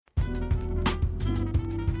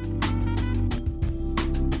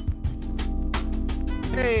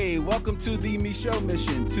Hey, welcome to the Micheaux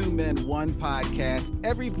Mission, 2 Men, 1 podcast,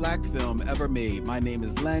 every black film ever made. My name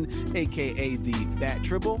is Len, aka the Bat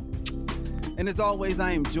Tribble. And as always,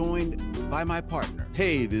 I am joined by my partner.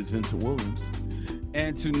 Hey, this is Vincent Williams.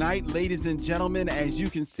 And tonight, ladies and gentlemen, as you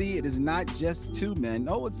can see, it is not just 2 men.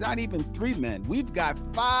 No, it's not even 3 men. We've got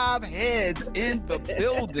 5 heads in the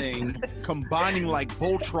building. Combining like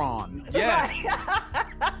Voltron. Yes.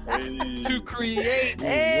 Hey. To create.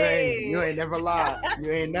 Hey. You ain't never lied.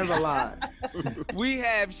 You ain't never lied. We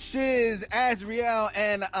have Shiz, Azriel,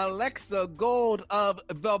 and Alexa Gold of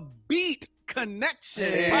the Beat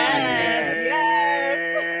Connection Yes.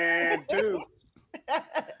 Dude.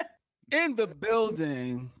 in the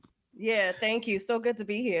building. Yeah, thank you. So good to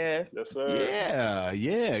be here. Yes, sir.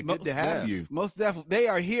 Yeah. Good to have you. Most definitely. They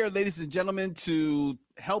are here, ladies and gentlemen, to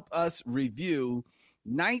help us review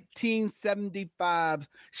 1975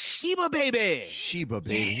 Sheba Baby. Sheba,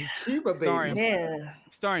 baby. Sheba, Starring- baby. Yeah.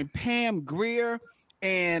 Starring Pam Grier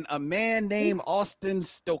and a man named Austin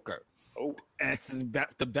Stoker. Oh, That's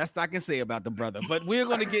about the best I can say about the brother. But we're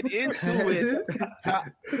going to get into it.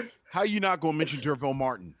 How you not gonna mention Derville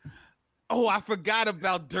Martin? Oh, I forgot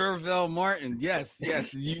about Derville Martin. Yes,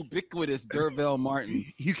 ubiquitous Derville Martin.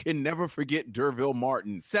 You can never forget Derville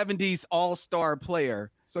Martin. 70s all-star player.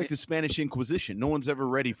 It's like the Spanish Inquisition. No one's ever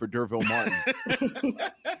ready for Derville Martin.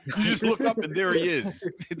 You just look up and there he is.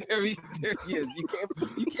 there he is. You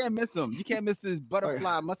can't miss him. You can't miss his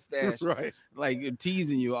butterfly mustache. Right. Like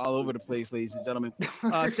teasing you all over the place, ladies and gentlemen.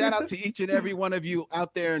 Shout out to each and every one of you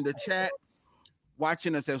out there in the chat,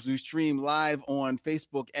 watching us as we stream live on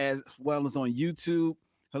Facebook as well as on YouTube.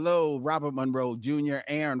 Hello, Robert Monroe Jr.,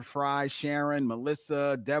 Aaron Fry, Sharon,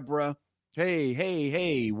 Melissa, Deborah.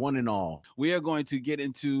 Hey, one and all. We are going to get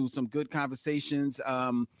into some good conversations.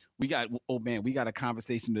 We got a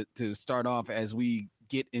conversation to start off as we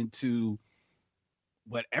get into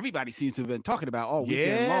what everybody seems to have been talking about all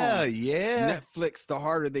weekend long. Yeah. Netflix, The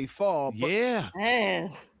Harder They Fall. Yeah.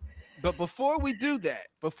 Man. But before we do that,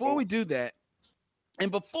 and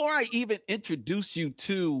before I even introduce you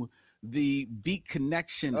to the Beat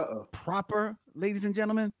Connection proper, ladies and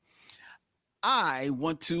gentlemen, I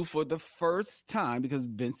want to, for the first time, because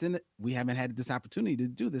Vincent, we haven't had this opportunity to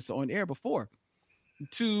do this on air before,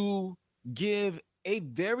 to give a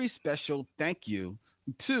very special thank you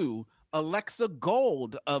to Alexa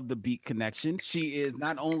Gold of the Beat Connection. She is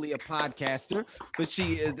not only a podcaster, but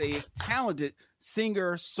she is a talented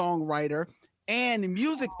singer, songwriter, and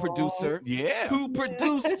music producer who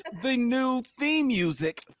produced the new theme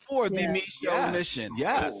music for the Micheaux Mission.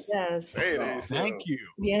 Yes. hey, Thank you.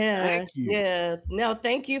 Yeah. Thank you. Yeah. No,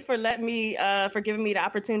 thank you for letting me for giving me the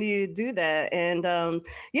opportunity to do that. And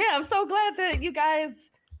I'm so glad that you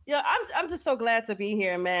guys I'm just so glad to be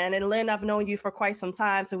here, man. And Lynn, I've known you for quite some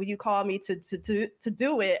time. So when you called me to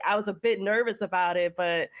do it, I was a bit nervous about it.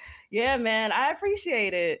 But yeah, man, I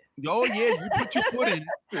appreciate it. Oh, yeah. You put your foot in.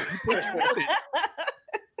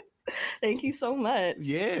 Thank you so much.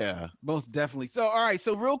 Yeah. Most definitely. So, all right.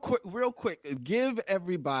 So real quick, give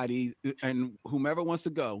everybody and whomever wants to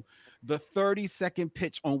go the 30-second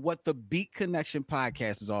pitch on what the Beat Connection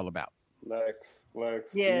podcast is all about. Lex.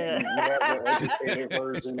 Yeah. You have the educated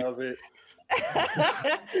version of it.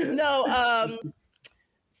 No,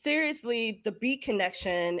 seriously, the Beat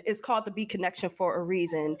Connection is called the Beat Connection for a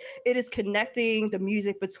reason. It is connecting the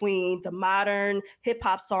music between the modern hip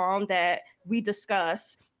hop song that we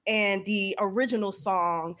discuss and the original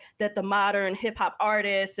song that the modern hip hop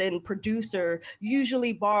artist and producer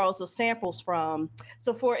usually borrows or samples from.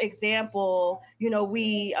 So for example,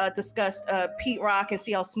 we discussed Pete Rock and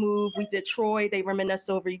CL Smooth. We did Troy, They Reminisce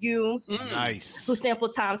Over You. Nice. Who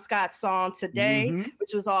sampled Tom Scott's song Today,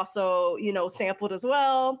 which was also, sampled as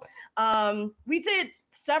well. We did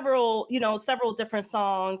several different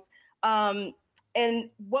songs. And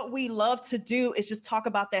what we love to do is just talk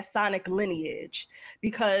about that sonic lineage,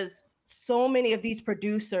 because so many of these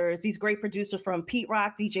producers, these great producers from Pete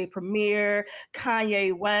Rock, DJ Premier,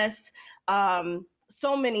 Kanye West,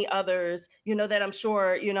 so many others, that I'm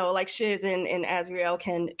sure, like Shiz and Azriel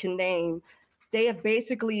can name, they have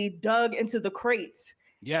basically dug into the crates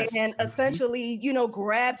and essentially,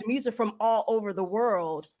 grabbed music from all over the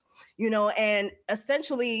world. And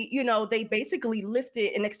essentially, they basically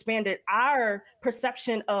lifted and expanded our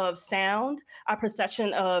perception of sound, our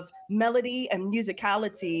perception of melody and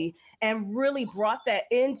musicality, and really brought that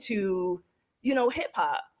into, hip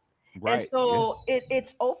hop. Right. And so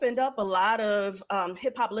it's opened up a lot of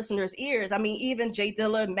hip hop listeners' ears. I mean, even Jay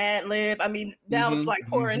Dilla, Madlib. I mean, now it's like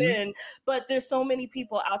pouring in, but there's so many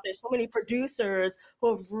people out there, so many producers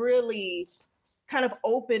who have really kind of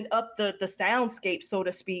opened up the soundscape, so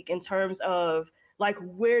to speak, in terms of like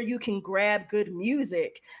where you can grab good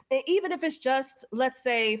music. And even if it's just, let's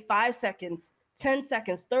say 5 seconds, 10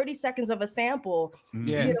 seconds, 30 seconds of a sample.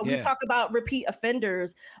 Yeah, we talk about repeat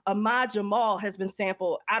offenders. Ahmad Jamal has been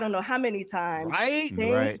sampled, I don't know how many times. Right?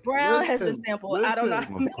 James Brown has been sampled, I don't know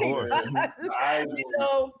how many times.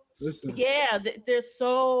 There's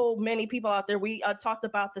so many people out there. We talked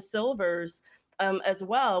about the Silvers as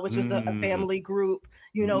well, which was a family group,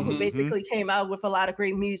 who basically came out with a lot of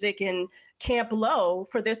great music, and Camp Low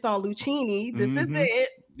for their song Lucchini, This Is It,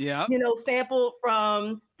 sampled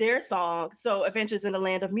from their song, so Adventures in the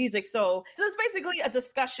Land of Music. So it's basically a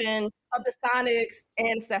discussion of the Sonics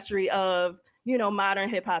ancestry of, modern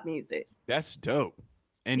hip hop music. That's dope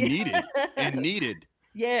and needed.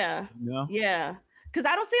 Yeah. Yeah. Because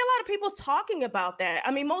I don't see a lot of people talking about that.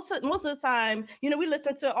 I mean, most of the time, we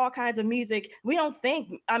listen to all kinds of music. We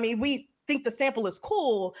think the sample is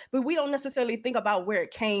cool, but we don't necessarily think about where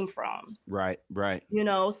it came from. Right.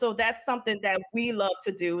 So that's something that we love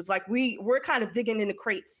to do. It's like we're kind of digging in the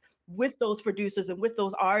crates with those producers and with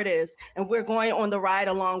those artists, and we're going on the ride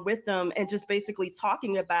along with them and just basically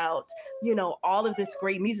talking about, all of this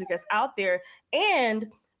great music that's out there.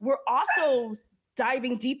 And we're also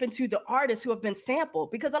diving deep into the artists who have been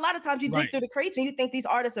sampled, because a lot of times you dig through the crates and you think these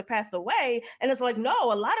artists have passed away, and it's like, no,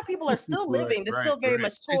 a lot of people are still living. They're still very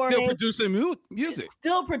much touring, still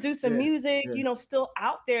producing music, still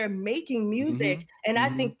out there making music. And I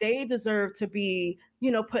think they deserve to be,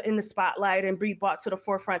 put in the spotlight and be brought to the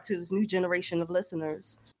forefront to this new generation of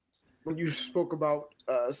listeners. When you spoke about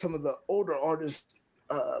some of the older artists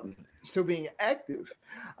still being active,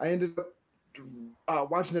 I ended up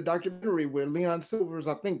watching a documentary where Leon Silver's,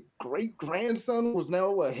 I think, great grandson was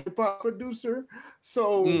now a hip hop producer.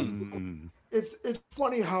 So it's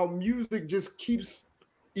funny how music just keeps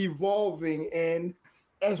evolving, and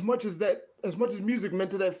as much as music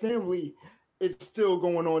meant to that family, it's still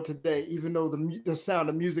going on today, even though the sound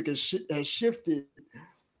of music has shifted.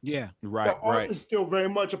 Yeah, right. The art is still very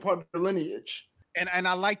much a part of the lineage. And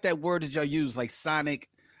I like that word that y'all use, like sonic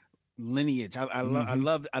lineage. I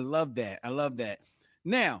love that. I love that.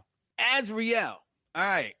 Now, Azriel, all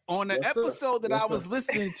right, on the episode that I was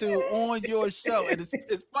listening to on your show, and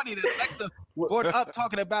it's funny that Alexa brought up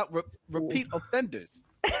talking about repeat offenders.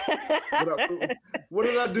 What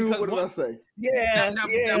did I do? What did I say? Yeah.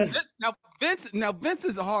 Now Vince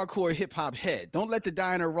is a hardcore hip hop head. Don't let the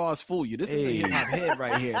Diana Ross fool you. This is a hip hop head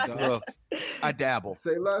right here, dog. I dabble.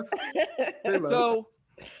 Say less.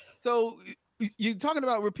 So you're talking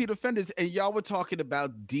about repeat offenders, and y'all were talking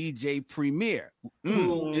about DJ Premier,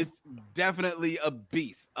 who is definitely a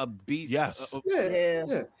beast. Yes.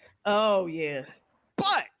 Yeah. Oh yeah.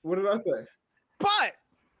 But what did I say? But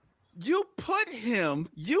you put him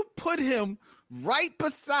right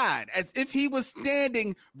beside, as if he was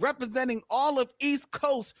standing representing all of East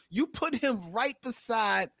Coast. You put him right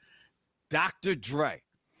beside Dr. Dre.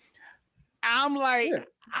 I'm like,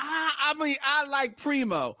 I like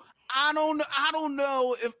Primo. I don't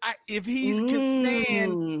know if he can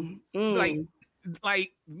stand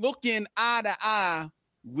like looking eye to eye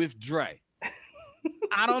with Dre.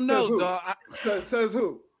 I don't know, dog. Says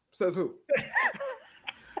who?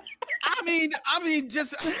 I'm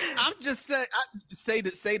just say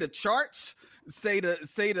the charts, say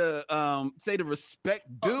the respect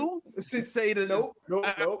due. Nope.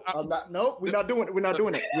 We're not doing it. All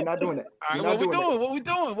right, what we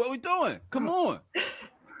doing? Come on.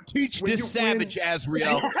 Teach this savage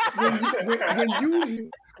Azriel. When you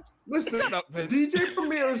listen,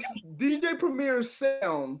 DJ Premier's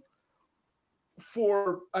sound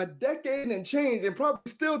for a decade and change, and probably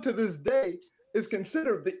still to this day, is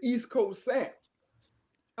considered the East Coast sound.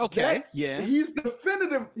 Okay, he's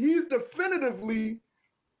definitively.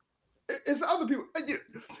 It's other people.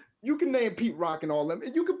 You can name Pete Rock and all them,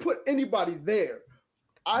 and you can put anybody there.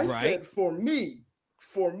 I said for me,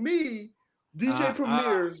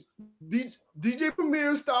 DJ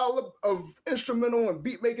Premier's style of instrumental and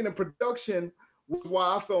beat making and production was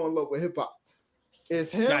why I fell in love with hip hop.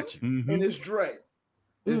 It's him and it's Dre.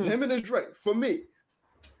 It's him and it's Dre. For me,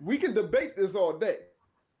 we can debate this all day.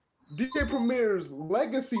 DJ Premier's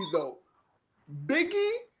legacy, though,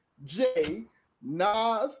 Biggie, Jay,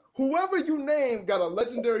 Nas, whoever you name, got a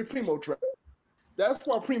legendary Primo track. That's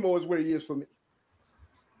why Primo is where he is for me.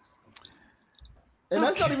 And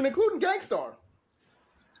that's not even including Gangstar.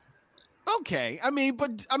 Okay,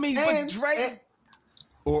 but Dre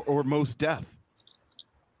or Mos Def.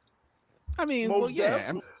 Primo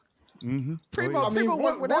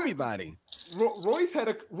worked with everybody. Royce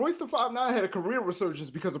the 5'9" had a career resurgence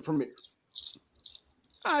because of Premier.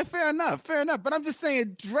 All right, fair enough. But I'm just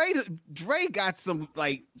saying, Dre got some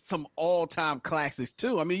all-time classics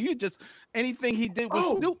too. I mean, anything he did with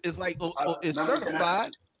Snoop is is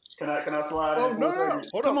certified. Can I slide? Oh in no!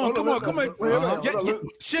 Come on.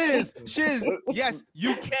 Shiz. Yes,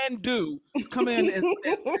 you can do. Just come in and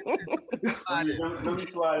let me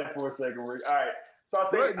slide in for a second, Rick. All right. So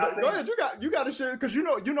I think go ahead. You got to share because you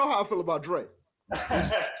know how I feel about Dre.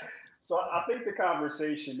 So I think the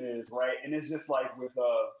conversation is right, and it's just like with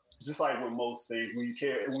most things when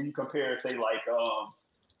you compare, say like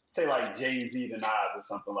Jay-Z to Nas or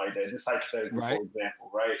something like that, just hypothetically, right. For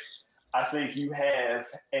example, right? I think you have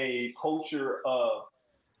a culture of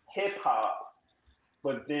hip hop,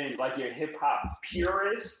 but then like your hip hop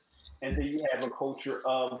purists, and then you have a culture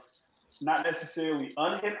of not necessarily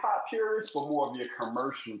unhip hop purists, but more of your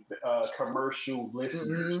commercial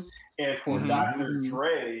listeners. And for Dr.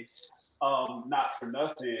 Dre, not for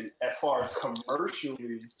nothing, as far as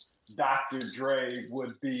commercially, Dr. Dre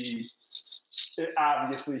would be.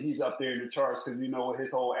 Obviously, he's up there in the charts because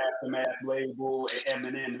his whole Aftermath label and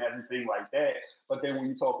Eminem and everything like that. But then when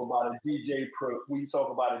you talk about a DJ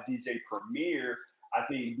Premier, I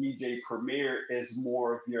think DJ Premier is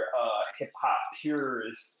more of your hip hop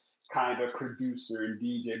purist kind of producer and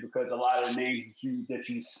DJ, because a lot of the names that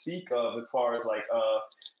you speak of, as far as like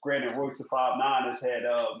granted, Royce the 5'9" has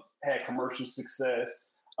had commercial success.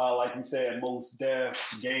 Like you said, Mos Def,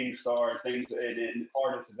 Gangstar, things, and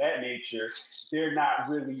artists of that nature, they're not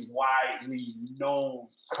really widely known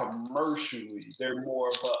commercially. They're more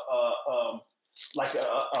of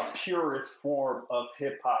a purist form of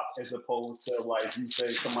hip hop, as opposed to, like you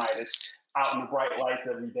say, somebody that's out in the bright lights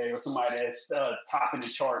every day, or somebody that's topping the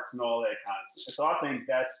charts and all that kind of stuff. So I think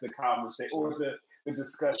that's the conversation, or the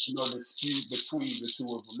discussion or dispute between the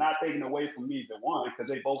two of them. Not taking away from either one, because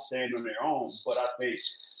they both stand on their own. But I think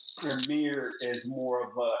Premier is more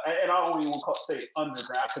of and I don't even want to say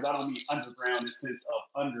underground, because I don't mean underground in the sense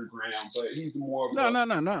of underground, but he's more of no.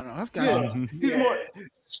 I've got he's more.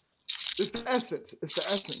 It's the essence.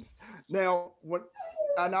 Now,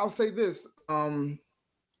 and I'll say this.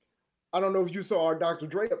 I don't know if you saw our Dr.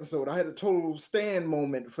 Dre episode. I had a total stand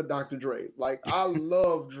moment for Dr. Dre. Like, I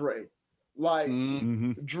love Dre. Like,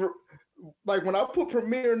 like when I put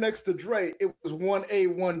Premier next to Dre, it was 1A,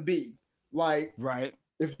 1B. Like, right.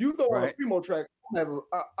 If you throw on a Primo track, I'm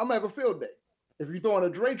gonna have a field day. If you throw on a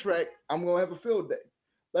Dre track, I'm gonna have a field day.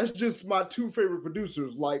 That's just my two favorite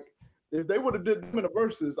producers. Like, if they would have did them in the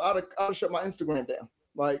verses, I'd have shut my Instagram down.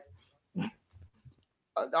 Like,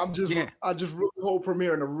 I just really hold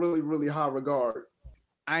Premier in a really, really high regard.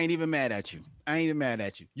 I ain't even mad at you.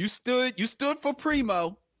 You stood for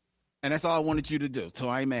Primo, and that's all I wanted you to do. So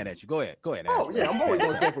I ain't mad at you. Go ahead. Oh yeah, I'm always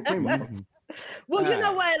going to stand for Primo. Well, you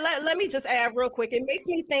know what? Let me just add real quick. It makes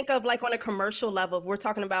me think of, like, on a commercial level, if we're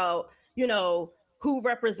talking about, who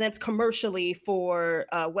represents commercially for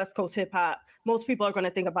West Coast hip hop. Most people are going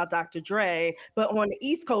to think about Dr. Dre, but on the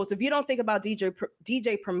East Coast, if you don't think about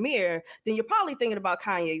DJ Premier, then you're probably thinking about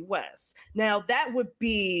Kanye West. Now, that would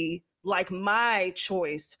be like my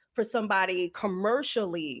choice for somebody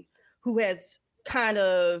commercially who has kind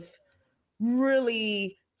of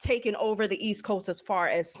really taken over the East Coast as far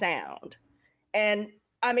as sound. And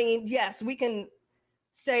I mean, yes, we can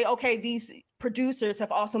say, okay, these producers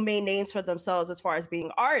have also made names for themselves as far as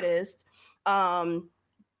being artists.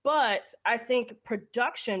 But I think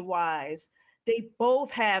production wise, they both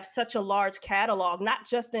have such a large catalog, not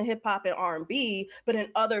just in hip hop and R&B, but in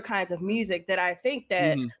other kinds of music, that I think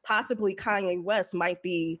that possibly Kanye West might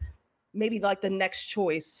be maybe like the next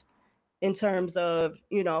choice in terms of,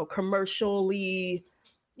 commercially,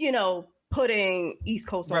 putting East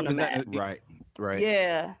Coast on the map. Right.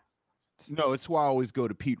 Yeah. No, it's why I always go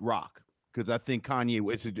to Pete Rock, because I think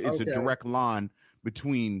Kanye is a direct line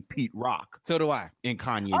between Pete Rock. So do I. And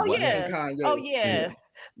Kanye West. Yeah. Kanye. Oh yeah.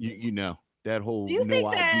 You know that whole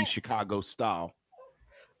Chicago style.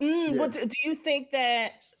 Well, do you think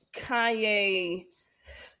that Kanye?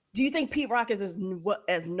 Do you think Pete Rock is as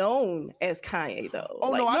known as Kanye though?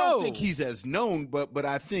 Oh no, I don't think he's as known, but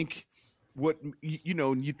I think what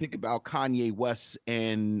you think about Kanye West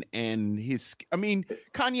and his. I mean,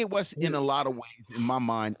 Kanye West in a lot of ways, in my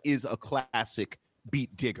mind, is a classic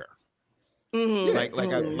beat digger. I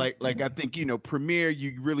think Premier.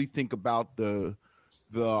 You really think about the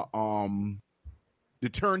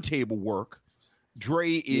turntable work.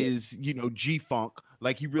 Dre is G-Funk,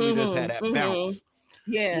 like he really does have that bounce.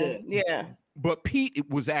 Yeah. But Pete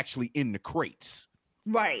was actually in the crates.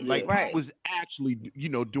 Right. Pete was actually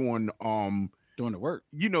doing the work.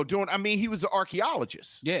 I mean, he was an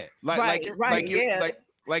archaeologist. Yeah. Like it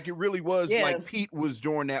really was. Like Pete was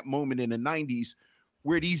during that moment in the 90s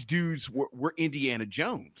where these dudes were Indiana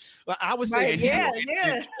Jones. Well, I would say,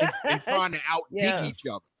 and trying to out-dig each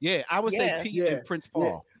other. Yeah, I would say Pete and Prince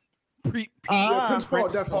Paul. Prince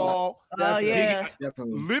Paul, definitely.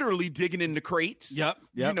 Literally digging in the crates. Yep.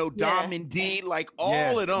 You know, Dom and D, like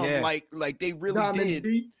all of them, like they really Dom did. And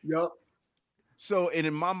D. Yep. So, and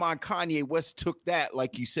in my mind, Kanye West took that,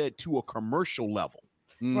 like you said, to a commercial level.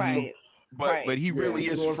 Right. But he really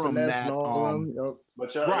is Lord from Finesse that.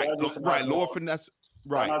 But right, Lord Finesse.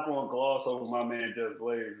 Right. I'm not going to gloss over my man Just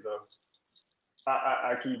Blaze though.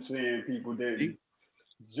 I keep seeing people that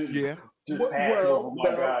just pass over my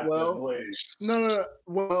guy Just Blaze. No.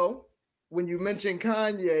 Well, when you mention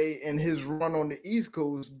Kanye and his run on the East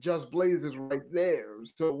Coast, Just Blaze is right there.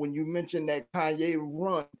 So when you mention that Kanye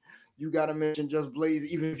run, you got to mention Just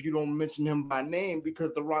Blaze, even if you don't mention him by name,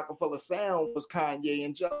 because the Rockefeller Sound was Kanye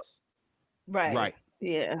and Just. Right.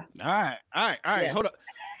 Yeah. All right. Yeah.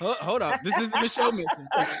 Hold up. This isn't the show mission.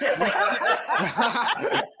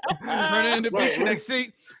 Turn it into Beat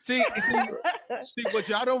Connection. See, what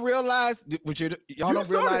y'all don't realize. Y'all don't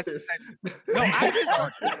realize. This. No,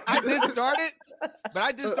 I did start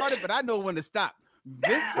it, but I know when to stop.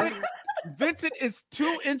 Vincent is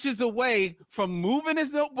 2 inches away from moving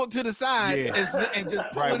his notebook to the side and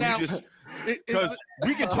just pulling out. Because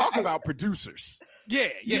we can talk about producers. Yeah.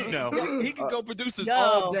 You know, he can go producers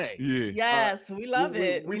all day. Yeah. Yes, we love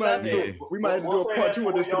it. We might have to do a part 2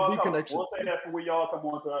 of this for the Beat Connection. We'll say that for when y'all come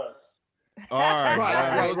on to us. All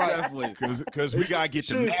right. Definitely. Because we gotta get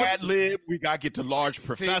to Mad Lib, we gotta get to Large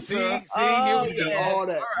Professor. Here we go. All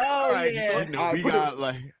that. All right. So, we got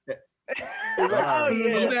like. Put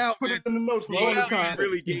it in the notes. We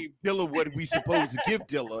really gave Dilla what we supposed to give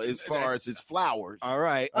Dilla as far as his flowers. All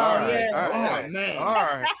right. Man.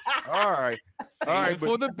 All right.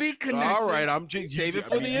 For the Beat Connection. All right. I'm just save it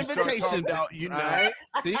for the invitation.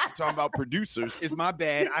 See, talking about producers. It's my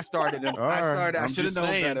bad. I started him. I should have known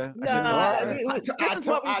better. No, this is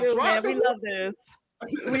what we do, man. We love this.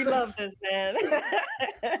 We love this, man.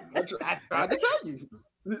 I tried to tell you.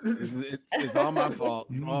 It's all my fault.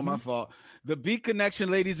 It's all my fault. The Beat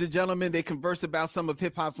Connection, ladies and gentlemen, they converse about some of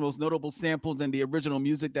hip hop's most notable samples and the original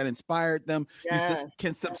music that inspired them. Yes. You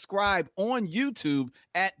can subscribe on YouTube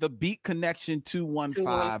at the Beat Connection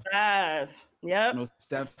 215. Yep. Most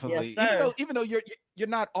definitely. Yes, sir. Even though you're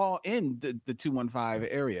not all in the 215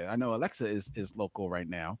 area. I know Alexa is local right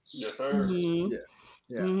now. Yes, sir. Mm-hmm.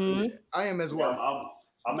 Yeah. Mm-hmm. I am as well.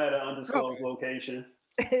 I'm at an undisclosed location.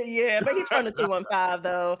 Yeah, but he's from the 215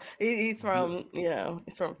 though. He's from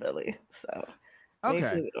he's from Philly. So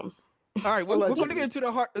okay. All right, we're going to get into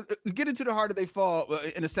the heart of they fall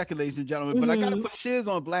in a second, ladies and gentlemen. But I got to put Shiz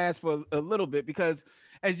on blast for a little bit because,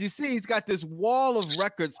 as you see, he's got this wall of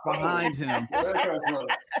records behind him,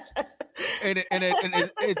 and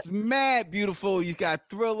it's mad beautiful. He's got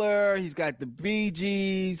Thriller, he's got the Bee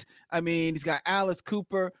Gees. I mean, he's got Alice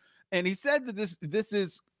Cooper, and he said that this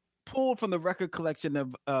is pulled from the record collection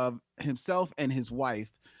of himself and his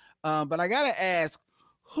wife. But I got to ask,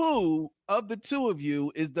 who of the two of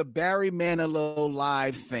you is the Barry Manilow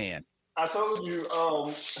live fan? I told you,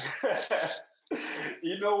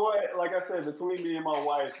 you know what? Like I said, between me and my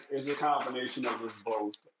wife is a combination of us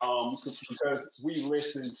both. Because we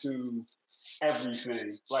listen to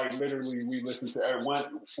everything. Like literally, we listen to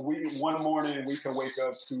everyone. One morning we can wake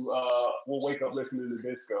up to we'll wake up listening to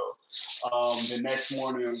disco. The next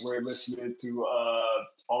morning we're listening to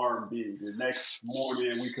R&B. The next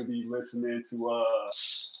morning we could be listening to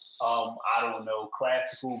I don't know,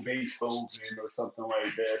 classical Beethoven or something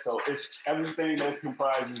like that. So it's everything that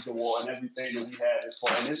comprises the wall and everything that we have as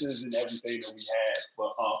far. And this isn't everything that we have,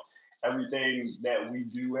 but everything that we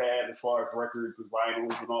do have as far as records and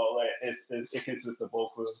vinyls and all that, it consists of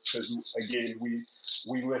both of us. Because again, we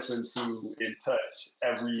listen to and touch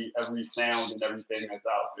every sound and everything that's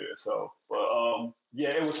out there. So, but yeah,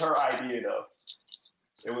 it was her idea though.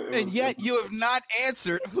 Yet you have not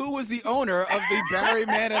answered who was the owner of the Barry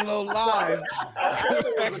Manilow Live.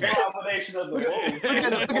 It was a combination of the both. Look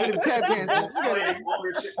at him tap dancing.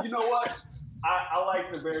 You know what? I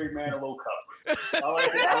like the Barry Manilow cover. I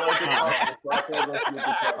like it. So I said let's get the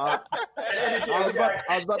cover.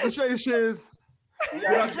 I was about to show you, Shiz. Get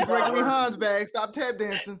out your Gregory Hines bag. Stop tap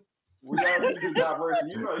dancing. We gotta do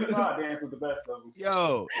diversity. You know I dance with the best of them.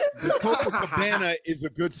 Yo, the Copacabana is a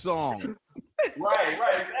good song. Right,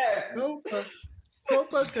 exactly.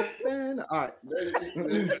 Copacabana. All right.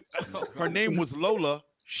 Her name was Lola.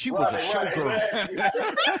 She was a showgirl.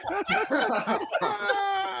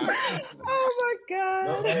 Oh my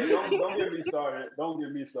God. Don't get me started. Don't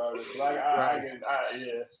get me started. Like I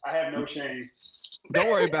have no shame. Don't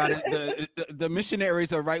worry about it. The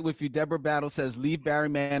missionaries are right with you. Deborah Battle says, "Leave Barry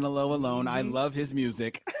Manilow alone. I love his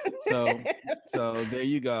music." So there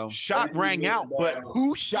you go. Shot rang out, but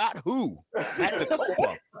who shot who at the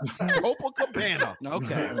Copacabana?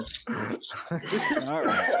 Okay. All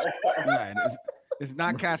right. It's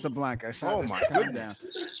not Casablanca. Oh my goodness!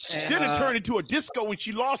 Then it turned into a disco when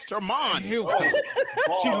she lost her mind. She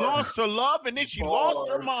lost her love, and then she lost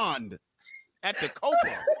her mind at the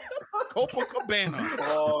Copacabana.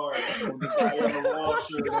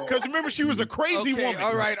 Because remember, she was a crazy woman.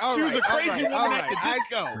 All right. She was a crazy woman at the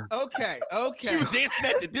disco. Okay. She was dancing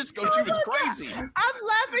at the disco. She was crazy. I'm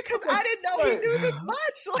laughing because I didn't know he knew this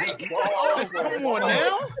much. Like, come on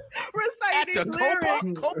now. Reciting these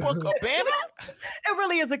lyrics. Copacabana? It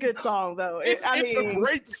really is a good song, though. It's a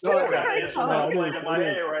great story. It's a great song.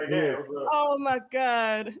 Oh my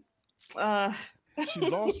God. She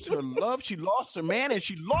lost her love, she lost her man, and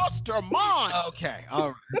she lost her mind. Okay,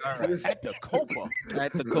 all right. At the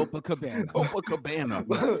Copacabana. Copacabana.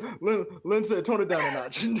 Lynn said, "Tone it down a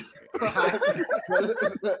notch."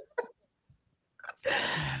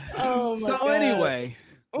 Oh my God. Anyway,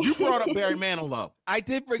 you brought up Barry Manilow. I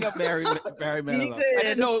did bring up Barry Manilow. did. I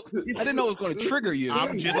didn't know it was going to trigger you.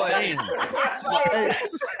 I'm just saying.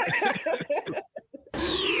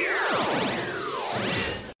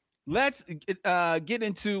 Let's get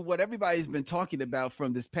into what everybody's been talking about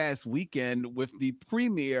from this past weekend with the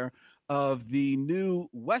premiere of the new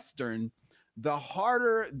Western, The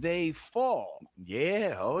Harder They Fall.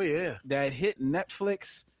 Yeah, oh yeah. That hit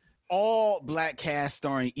Netflix. All black cast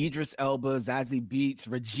starring Idris Elba, Zazie Beetz,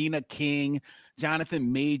 Regina King, Jonathan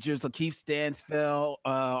Majors, Lakeith Stanfield,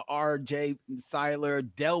 R.J. Seiler,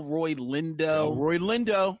 Delroy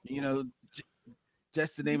Lindo. You know,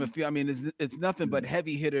 just to name a few. I mean, it's nothing but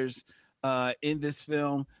heavy hitters in this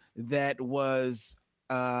film that was,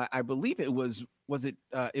 I believe it was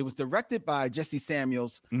directed by Jesse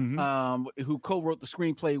Samuels, who co-wrote the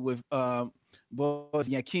screenplay with Boaz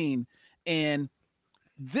Yakin. And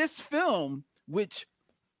this film, which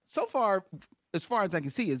so far, as I can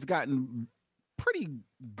see, has gotten pretty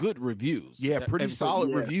good reviews. Yeah, pretty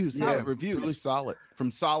solid reviews. Solid reviews. Really solid.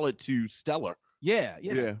 From solid to stellar. Yeah.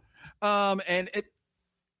 And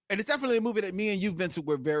it's definitely a movie that me and you, Vincent,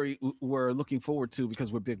 were looking forward to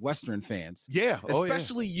because we're big Western fans. Yeah,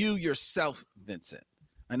 especially you yourself, Vincent.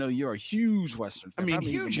 I know you're a huge Western fan. I mean,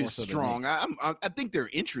 huge is strong. I think they're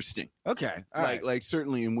interesting. Okay, like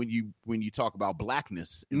certainly, and when you talk about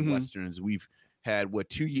blackness in Westerns, we've had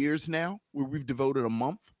 2 years now where we've devoted a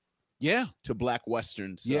month, to black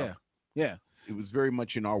Westerns. So yeah. It was very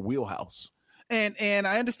much in our wheelhouse. And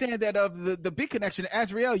I understand that of the big connection,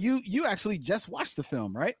 Azriel, you actually just watched the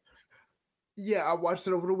film, right? Yeah, I watched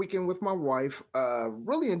it over the weekend with my wife.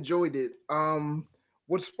 Really enjoyed it.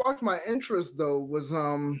 What sparked my interest though was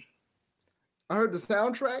I heard the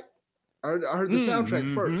soundtrack. I heard the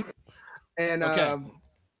soundtrack first, and I'm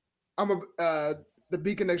the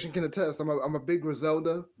B Connection can attest. I'm a big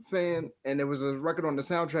Griselda fan, and there was a record on the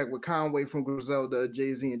soundtrack with Conway from Griselda,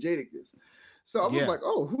 Jay-Z, and Jadakiss. So I was like,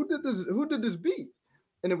 "Oh, who did this beat?"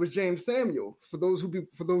 And it was James Samuel. For those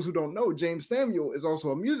who don't know, James Samuel is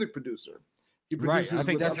also a music producer. Right. I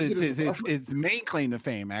think that's his main claim to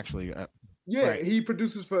fame, actually. He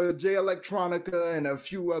produces for Jay Electronica and a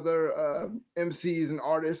few other MCs and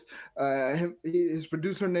artists. His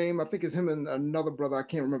producer name, I think, is him and another brother. I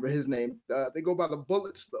can't remember his name. They go by the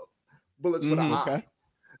Bullets, though. Bullets with an I.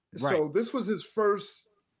 So this was his first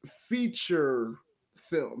feature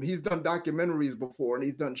film. He's done documentaries before, and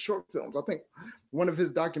he's done short films. I think one of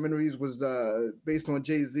his documentaries was based on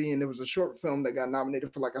Jay-Z, and it was a short film that got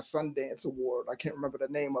nominated for like a Sundance Award. I can't remember the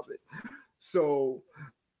name of it. So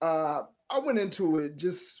I went into it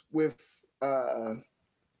just with no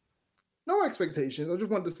expectations. I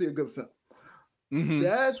just wanted to see a good film. Mm-hmm.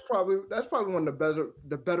 That's probably one of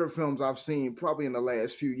the better films I've seen probably in the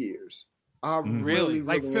last few years. I really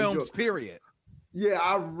like films, period. Yeah,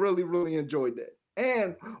 I really enjoyed that.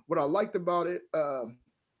 And what I liked about it,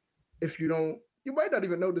 if you might not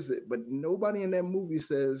even notice it, but nobody in that movie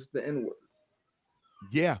says the N-word.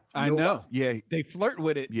 Yeah, I know. Yeah, they flirt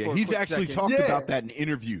with it. Yeah, he's actually talked about that in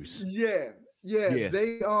interviews. Yeah.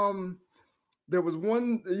 They there was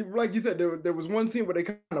one, like you said, there was one scene where they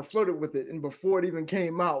kind of flirted with it, and before it even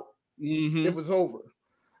came out, it was over.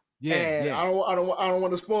 Yeah, I don't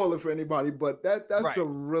want to spoil it for anybody, but that's a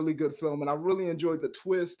really good film, and I really enjoyed the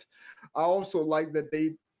twist. I also like that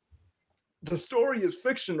the story is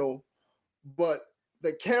fictional, but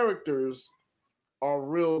the characters are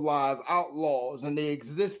real live outlaws, and they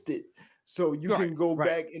existed. So you can go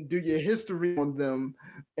back and do your history on them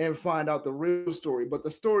and find out the real story. But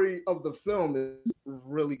the story of the film is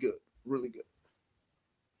really good. Really good.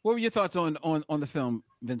 What were your thoughts on the film,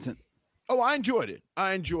 Vincent? Oh, I enjoyed it.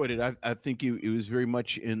 I think it was very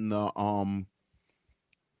much in the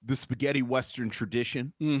spaghetti Western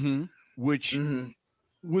tradition, which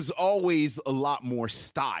was always a lot more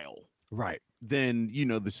style. Right. Than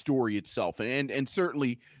the story itself, and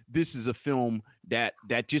certainly this is a film that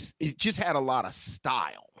just had a lot of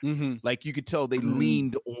style. Like you could tell they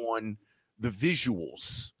leaned on the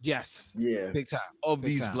visuals. Yes, big time of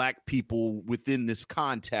these black people within this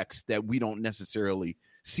context that we don't necessarily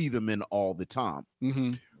see them in all the time.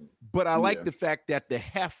 But I like the fact that the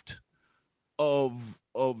heft of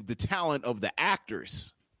the talent of the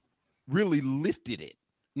actors really lifted it.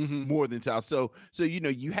 More than South. So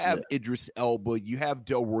you have Idris Elba, you have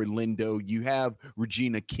Delroy Lindo, you have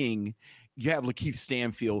Regina King, you have Lakeith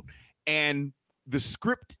Stanfield, and the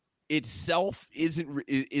script itself isn't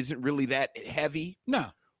really that heavy. No.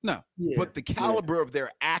 But the caliber of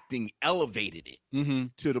their acting elevated it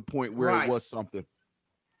to the point where it was something.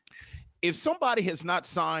 If somebody has not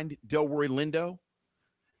signed Delroy Lindo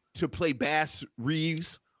to play Bass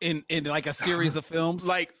Reeves in like a series of films,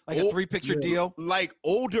 like a 3-picture deal, like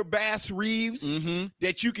older Bass Reeves,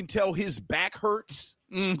 that you can tell his back hurts,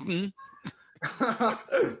 and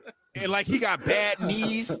like he got bad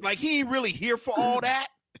knees, like he ain't really here for all that.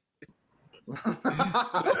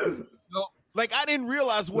 Like I didn't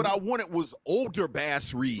realize what I wanted was older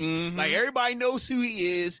Bass Reeves. Like everybody knows who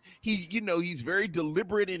he is. He's very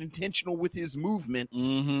deliberate and intentional with his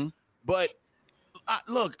movements. But I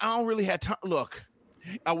don't really have time. Look.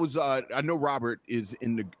 I know Robert is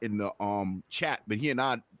in the chat, but he and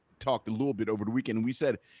I talked a little bit over the weekend, and we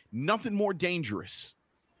said nothing more dangerous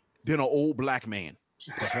than an old black man.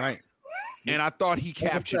 That's right. And I thought he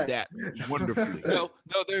captured that wonderfully. No,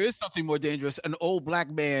 there is something more dangerous: an old black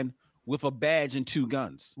man with a badge and 2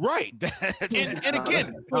 guns. Right. and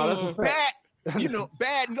again, bad.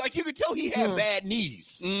 Bad. Like you could tell he had bad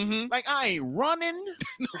knees. Like I ain't running.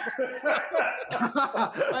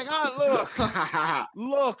 Like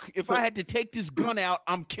look. If I had to take this gun out,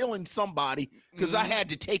 I'm killing somebody because I had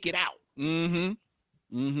to take it out.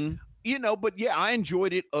 But I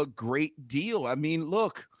enjoyed it a great deal. I mean,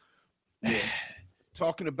 look,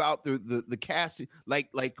 talking about the casting, like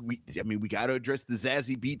we got to address the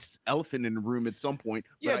Zazie Beetz elephant in the room at some point.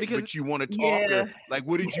 But you want to talk? Like,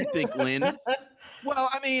 what did you think, Lynn? Well,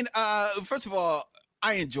 I mean, first of all,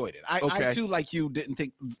 I enjoyed it. I too, like you, didn't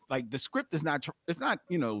think like the script is not. It's not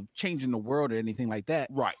changing the world or anything like that.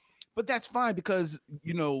 Right. But that's fine because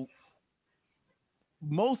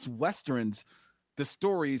most Westerns, the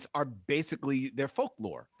stories are basically their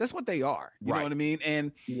folklore. That's what they are. You know what I mean?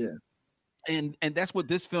 And and that's what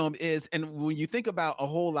this film is. And when you think about a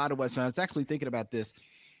whole lot of Westerns, I was actually thinking about this,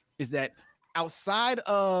 is that outside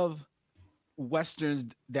of Westerns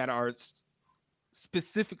that are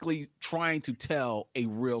specifically trying to tell a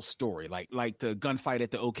real story, like the gunfight at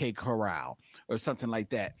the OK Corral or something like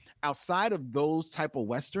that, outside of those type of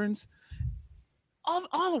Westerns,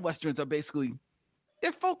 all the Westerns are basically,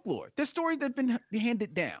 they're folklore. They're stories that have been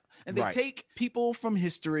handed down. And they take people from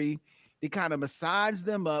history, they kind of massage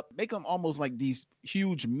them up, make them almost like these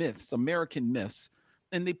huge myths, American myths,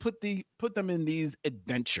 and they put them in these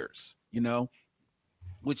adventures,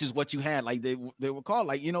 which is what you had. Like they were called,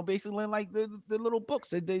 like, basically like the little books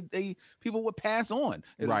that they people would pass on.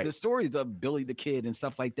 The stories of Billy the Kid and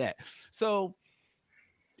stuff like that. So,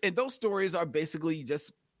 and those stories are basically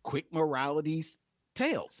just quick morality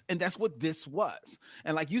tales. And that's what this was.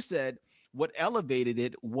 And like you said, what elevated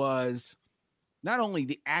it was not only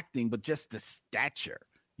the acting, but just the stature,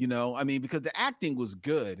 because the acting was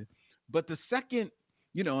good, but the second,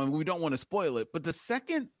 and we don't want to spoil it, but the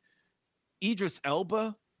second Idris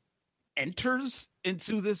Elba enters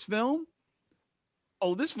into this film,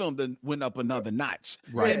 this film then went up another notch.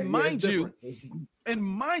 Right. And mind you,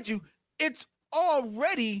 it's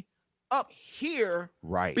already up here.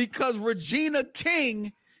 Right. Because Regina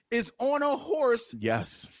King is on a horse,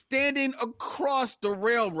 standing across the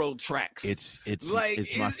railroad tracks. It's my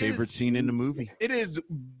favorite scene in the movie. It is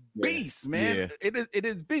beast, man. Yeah. It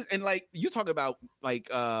is beast. And like you talk about like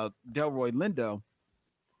Delroy Lindo,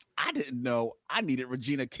 I didn't know I needed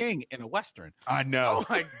Regina King in a Western. I know.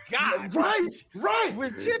 Oh my God. Right.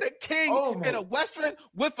 Regina King in a Western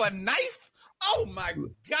with a knife. Oh my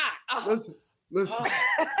God. Listen.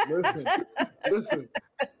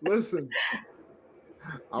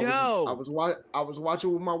 I was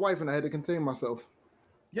watching with my wife and I had to contain myself.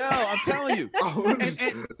 Yo, I'm telling you.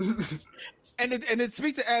 And it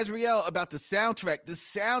speaks to Azriel about the soundtrack. The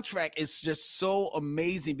soundtrack is just so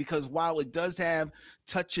amazing because while it does have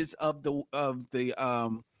touches of the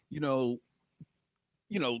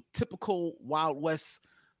typical Wild West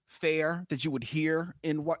fare that you would hear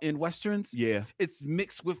in westerns, it's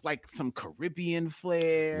mixed with like some Caribbean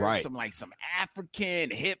flair, right? some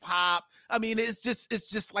African hip hop. I mean, it's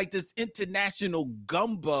just like this international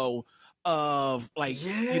gumbo of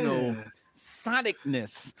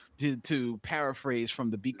sonicness, to paraphrase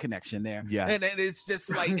from the Beat Connection there. Yeah, and it's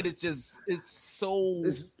just like it's so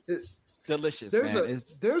delicious.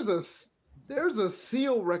 There's a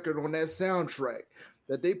Seal record on that soundtrack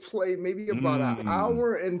that they play maybe about an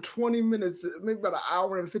hour and 20 minutes, maybe about an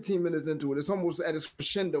hour and 15 minutes into it. It's almost at its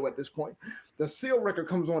crescendo at this point. The Seal record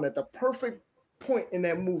comes on at the perfect point in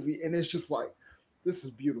that movie, and it's just like, this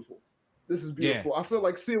is beautiful. This is beautiful. Yeah. I feel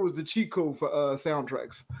like Seal was the cheat code for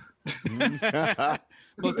soundtracks.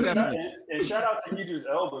 Most definitely. And shout out to Idris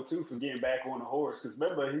Elba too for getting back on the horse. Because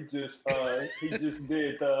remember, he just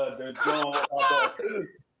did the drum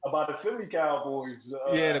about the Philly Cowboys.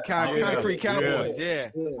 The Concrete Cowboys. Yeah.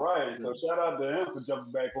 Right. So shout out to him for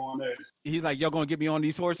jumping back on there. He's like, y'all gonna get me on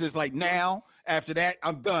these horses like now. After that,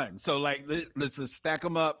 I'm done. So like, let's just stack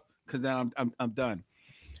them up because then I'm done.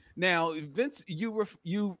 Now, Vince,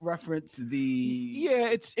 you referenced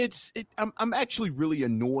the I'm actually really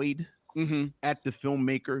annoyed at the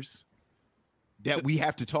filmmakers that we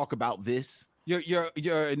have to talk about this. You're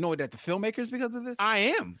annoyed at the filmmakers because of this?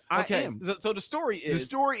 I am. So the story is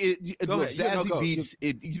Zazie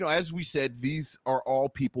Beetz. As we said, these are all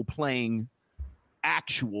people playing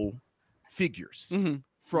actual figures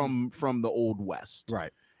from the Old West,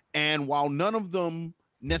 right? And while none of them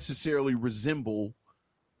necessarily resemble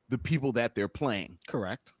the people that they're playing,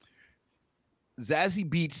 correct, Zazie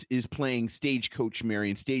Beetz is playing Stagecoach Mary,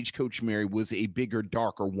 and Stagecoach Mary was a bigger,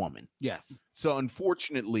 darker woman. Yes. So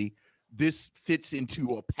unfortunately, this fits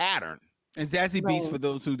into a pattern. And Zazie Beetz, for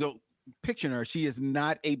those who don't picture her, she is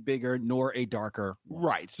not a bigger nor a darker woman.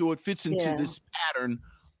 Right. So it fits into this pattern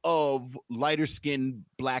of lighter skinned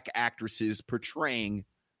Black actresses portraying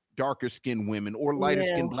darker skinned women, or lighter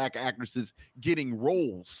skinned Black actresses getting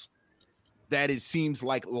roles that it seems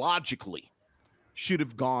like logically should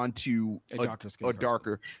have gone to a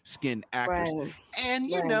darker skinned actress. Right. And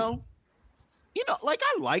you know, like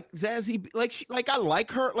I like Zazie, I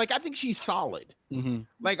like her. Like I think she's solid.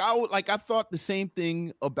 I thought the same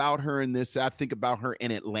thing about her in this. I think about her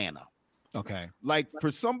in Atlanta. Okay. Like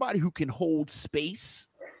for somebody who can hold space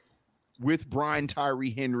with Brian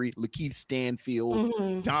Tyree Henry, Lakeith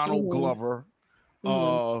Stanfield, Donald Glover,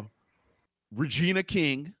 Regina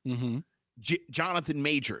King, Jonathan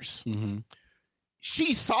Majors.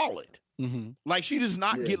 She's solid. Like she does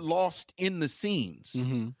not get lost in the scenes.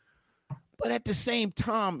 But at the same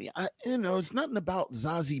time, it's nothing about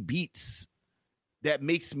Zazie Beetz that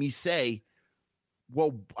makes me say,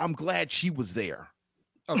 well, I'm glad she was there.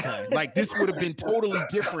 Okay. Like this would have been totally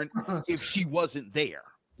different if she wasn't there.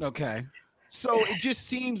 Okay. So it just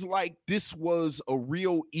seems like this was a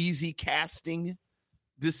real easy casting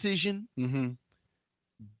decision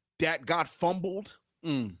that got fumbled.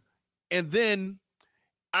 And then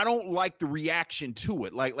I don't like the reaction to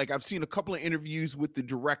it. Like I've seen a couple of interviews with the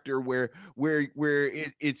director where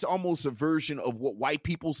it's almost a version of what white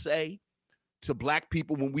people say to Black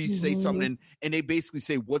people when we say something and they basically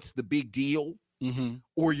say, what's the big deal?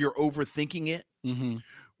 Or you're overthinking it,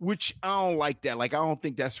 which I don't like that. Like, I don't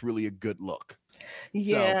think that's really a good look.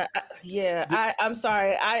 Yeah. I'm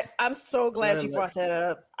sorry. I'm so glad you brought that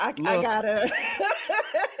up. I gotta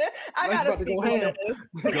speak on this.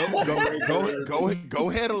 Go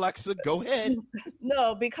ahead, Alexa. Go ahead.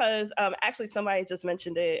 No, because actually somebody just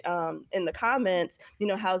mentioned it in the comments. You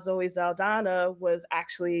know how Zoe Saldana was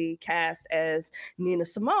actually cast as Nina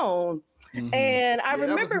Simone. And I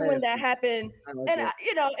remember when that happened, and and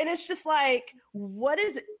it's just like, what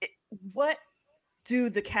do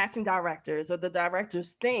the casting directors or the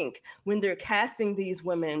directors think when they're casting these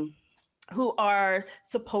women who are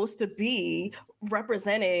supposed to be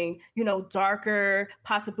representing, darker,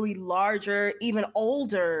 possibly larger, even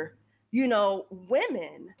older,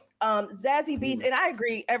 women? Zazie Beetz, and I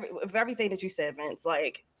agree with everything that you said, Vince.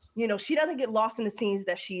 Like, she doesn't get lost in the scenes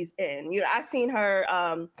that she's in. I've seen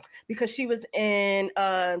her because she was in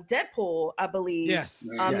Deadpool, I believe. Yes.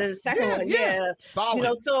 The second one. Yeah.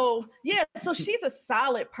 Solid. So she's a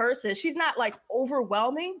solid person. She's not like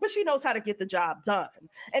overwhelming, but she knows how to get the job done.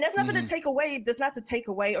 And that's nothing to take away. That's not to take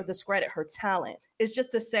away or discredit her talent. It's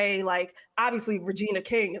just to say, like, obviously Regina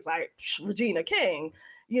King is like Regina King.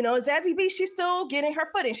 Zazie Beetz, she's still getting her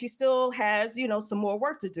footing. She still has, some more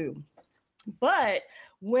work to do. But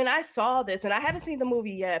when I saw this, and I haven't seen the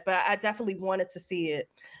movie yet, but I definitely wanted to see it.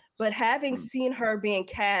 But having seen her being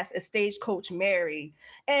cast as Stagecoach Mary,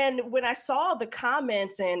 and when I saw the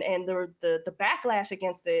comments and the backlash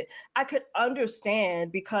against it, I could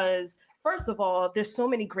understand, because first of all, there's so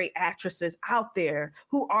many great actresses out there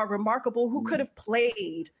who are remarkable, who could have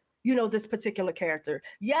played, you know, this particular character.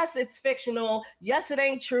 Yes, it's fictional. Yes, it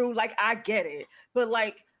ain't true. Like, I get it. But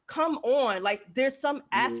like, come on, like, there's some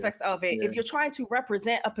aspects of it. If you're trying to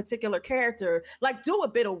represent a particular character, like, do a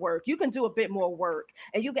bit of work. You can do a bit more work,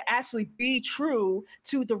 and you can actually be true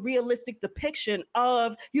to the realistic depiction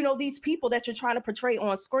of, you know, these people that you're trying to portray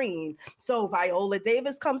on screen. So Viola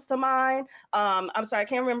Davis comes to mind. I'm sorry, I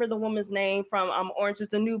can't remember the woman's name from Orange is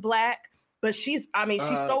the New Black, but she's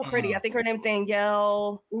so pretty. I think her name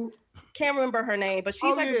Danielle. Can't remember her name, but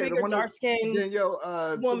she's a bigger, dark-skinned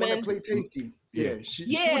woman. That played Tasty. Yeah.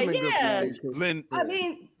 Lynn, I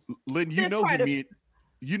mean, Lynn, you know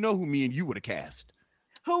who me and you would have cast.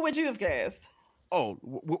 Who would you have cast? Oh,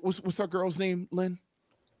 what's our girl's name, Lynn?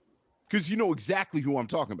 Because you know exactly who I'm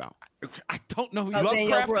talking about. I don't know who.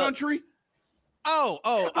 Lovecraft Country. The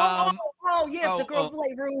girl who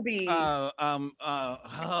played Ruby. I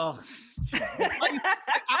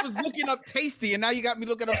was looking up Tasty, and now you got me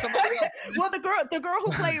looking up somebody else. Well, the girl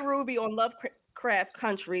who played Ruby on Lovecraft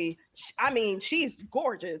Country, I mean, she's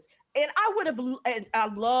gorgeous. And I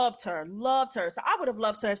loved her. So I would have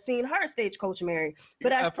loved to have seen her Stagecoach Mary.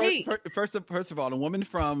 But I think first of all, the woman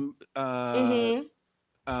from Orange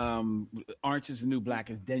is the New Black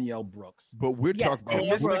is Danielle Brooks. But we're talking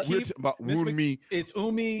about Wunmi. It's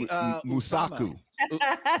Umi Musaku.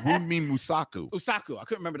 Wunmi Musaku. Usaku. I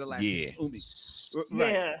couldn't remember the last name. Umi.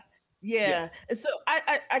 Right. Yeah. And so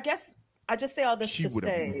I guess I just say all this to say she would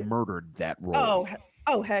have murdered that role.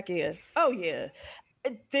 Oh heck yeah. Oh yeah.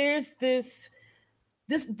 There's this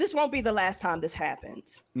won't be the last time this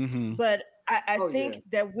happens. Mm-hmm. But I think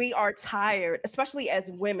that we are tired, especially as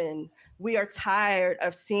women, we are tired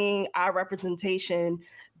of seeing our representation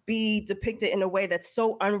be depicted in a way that's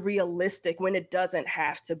so unrealistic when it doesn't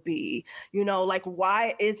have to be. You know, like,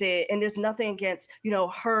 why is it? And there's nothing against, you know,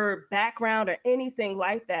 her background or anything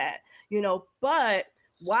like that, you know, but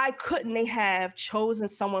why couldn't they have chosen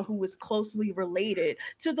someone who was closely related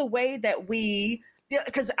to the way that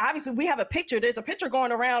because obviously we have there's a picture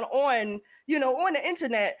going around on the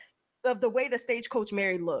internet of the way that Stagecoach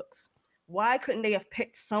Mary looks. Why couldn't they have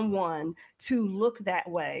picked someone to look that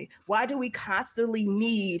way? Why do we constantly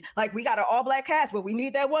need, like, we got an all-black cast, but we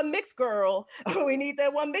need that one mixed girl, or we need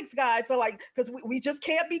that one mixed guy to, like, because we just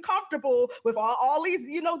can't be comfortable with all these,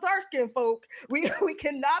 you know, dark-skinned folk. We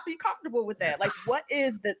cannot be comfortable with that. Like, what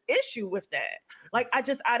is the issue with that? Like, I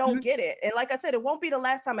don't get it. And like I said, it won't be the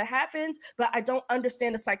last time it happens, but I don't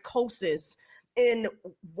understand the psychosis in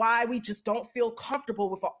why we just don't feel comfortable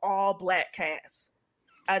with an all-black cast.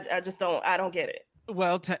 I just don't get it.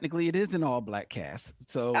 Well, technically it is an all black cast.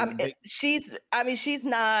 So she's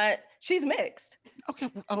mixed. Okay.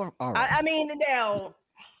 All right. I mean, now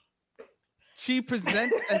she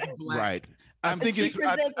presents as black. Right. I think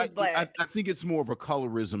it's more of a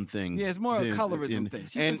colorism thing. Yeah, it's more of a colorism thing.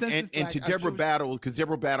 And to Deborah Battle, because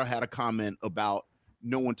Deborah Battle had a comment about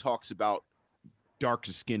no one talks about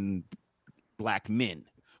darker skinned black men.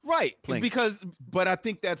 Right. But I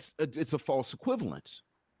think it's a false equivalence.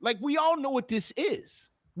 Like, we all know what this is.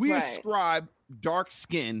 We ascribe dark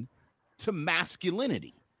skin to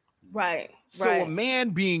masculinity. Right. So a man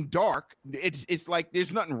being dark, it's like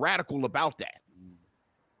there's nothing radical about that.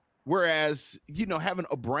 Whereas, you know, having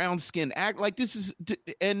a brown skin act like this is,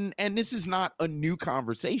 and this is not a new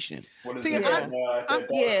conversation. What is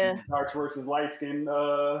dark versus light skin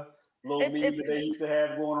little memes that they used to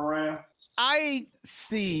have going around? I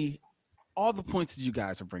see all the points that you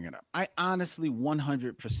guys are bringing up. I honestly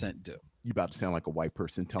 100% do. You about to sound like a white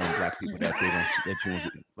person telling black people that they don't,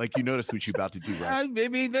 like, you notice what you about to do, right?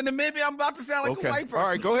 Maybe I'm about to sound like a white person. All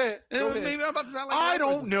right, go ahead. Maybe I'm about to sound like I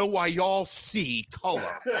don't know why y'all see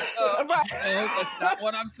color. That's not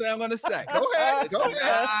what I'm saying. I'm going to say. Go ahead.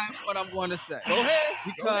 That's what I'm going to say. Go ahead.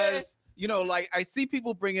 Because, you know, like, I see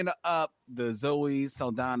people bringing up the Zoe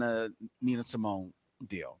Saldana, Nina Simone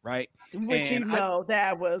deal, right? Which, and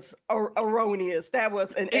that was erroneous. That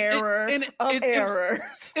was an error of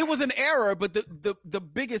errors. It was an error, but the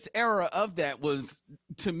biggest error of that was,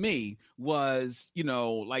 to me, was, you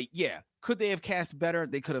know, like, yeah, could they have cast better?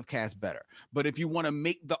 They could have cast better. But if you want to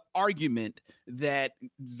make the argument that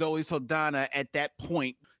Zoe Saldana at that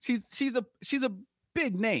point, she's a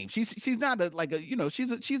big name. She's not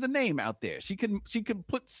she's a name out there. She can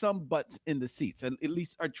put some butts in the seats, and at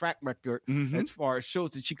least her track record as far as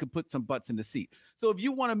shows that she could put some butts in the seat. So if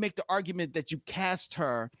you want to make the argument that you cast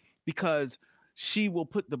her because she will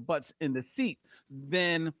put the butts in the seat,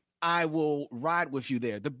 then I will ride with you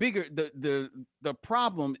there. The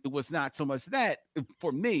problem was not so much that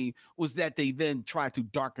for me was that they then tried to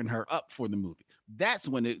darken her up for the movie. That's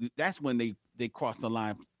when they crossed the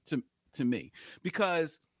line to me,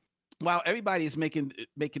 because while everybody is making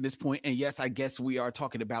this point, and yes, I guess we are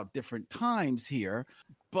talking about different times here,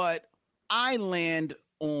 but I land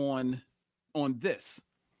on this.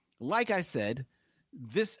 Like I said,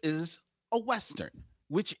 this is a Western,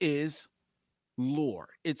 which is lore.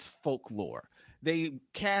 It's folklore. They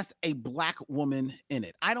cast a Black woman in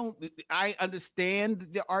it. I understand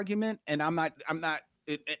the argument, and I'm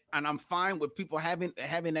fine with people having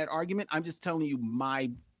that argument. I'm just telling you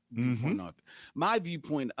my viewpoint of it. My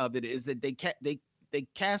viewpoint of it is that they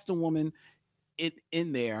cast a woman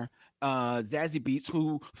in there, Zazie Beetz,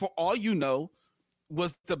 who, for all you know,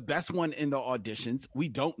 was the best one in the auditions. We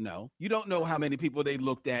don't know. You don't know how many people they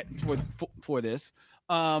looked at for this.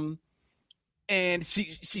 And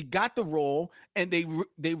she got the role, and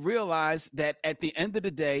they realized that at the end of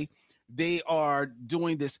the day, they are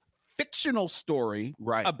doing this fictional story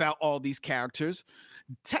about all these characters.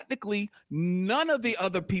 Technically, none of the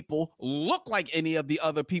other people look like any of the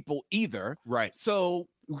other people either. Right. So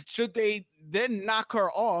should they then knock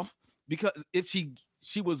her off because if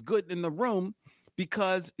she was good in the room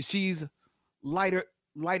because she's lighter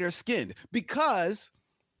skinned? Because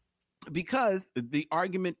the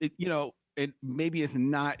argument, and maybe it's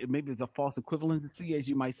a false equivalency, as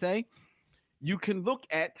you might say. You can look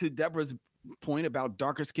to Deborah's point about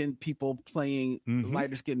darker skinned people playing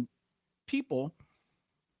lighter skinned people.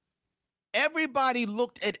 Everybody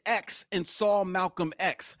looked at X and saw Malcolm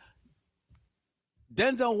X.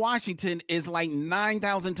 Denzel Washington is like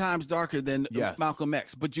 9,000 times darker than Malcolm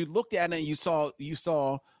X, but you looked at it and you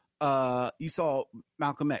saw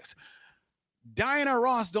Malcolm X. Diana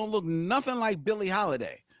Ross don't look nothing like Billie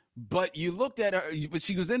Holiday, but you looked at her, but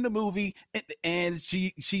she was in the movie and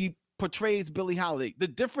she portrays Billie Holiday. The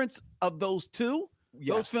difference of those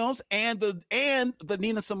films and the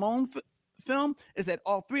Nina Simone film is that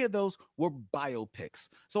all three of those were biopics.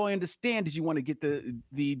 So I understand that you want to get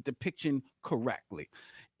the depiction correctly.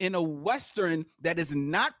 In a Western that is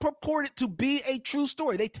not purported to be a true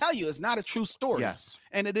story, they tell you it's not a true story. Yes.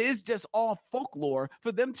 And it is just all folklore.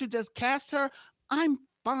 For them to just cast her, I'm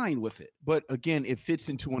fine with it. But again, it fits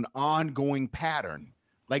into an ongoing pattern.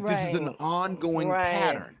 Like this is an ongoing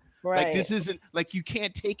pattern. Right. Like this isn't like you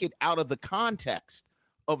can't take it out of the context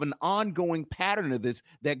of an ongoing pattern of this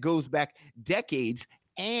that goes back decades.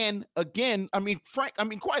 And again,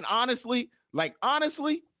 quite honestly,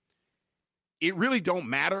 it really don't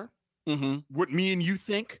matter what me and you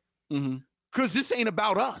think, because this ain't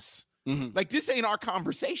about us. Like this ain't our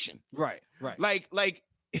conversation. Right. Like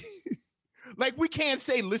we can't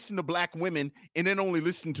say listen to Black women and then only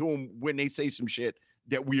listen to them when they say some shit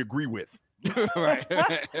that we agree with. Right.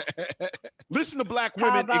 Listen to Black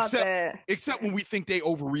women except when we think they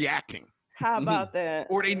overreacting. How about that?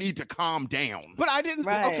 Or they need to calm down. But I didn't.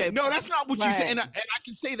 Okay, no, that's not what you said. And I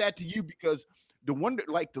can say that to you because the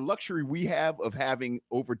luxury we have of having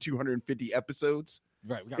over 250 episodes,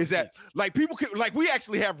 is that like people can we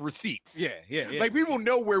actually have receipts. Yeah. Like people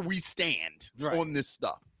know where we stand on this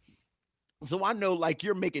stuff. So I know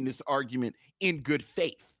you're making this argument in good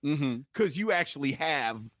faith because you actually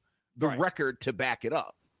have the record to back it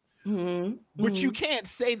up. But you can't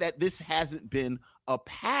say that this hasn't been a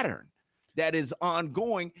pattern that is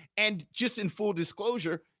ongoing. And just in full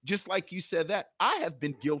disclosure, just like you said that, I have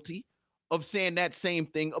been guilty of saying that same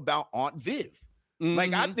thing about Aunt Viv.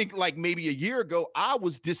 Like I think maybe a year ago, I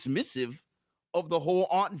was dismissive of the whole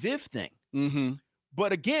Aunt Viv thing.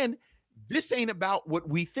 But again, this ain't about what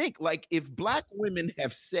we think. Like if Black women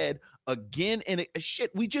have said again and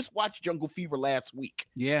we just watched Jungle Fever last week.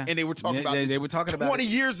 Yeah. And they were talking about they were talking 20 about 20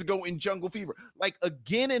 years ago in Jungle Fever. Like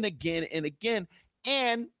again and again and again.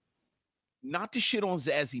 And not to shit on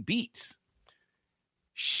Zazie Beetz.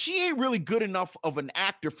 She ain't really good enough of an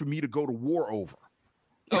actor for me to go to war over.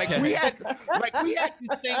 Like we had the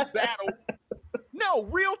same battle. No,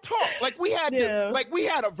 real talk. We had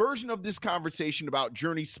a version of this conversation about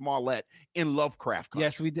Jurnee Smollett in Lovecraft Country.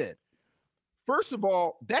 Yes, we did. First of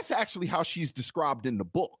all, that's actually how she's described in the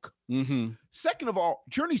book. Second of all,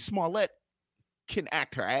 Jurnee Smollett can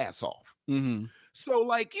act her ass off.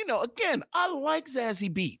 So, again, I like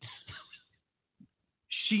Zazie Beetz.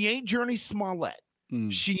 She ain't Jurnee Smollett.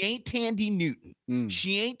 She ain't Tandy Newton.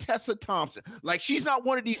 She ain't Tessa Thompson. Like, she's not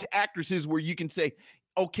one of these actresses where you can say,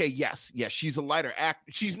 okay, yes, she's a lighter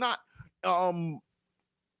actor. She's not Gugu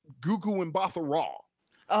Mbatha Raw.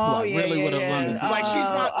 Oh, yeah, really would have loved to. Like, she's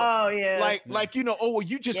not. Oh, yeah. Like you know. Oh, well,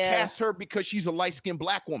 you just cast her because she's a light-skinned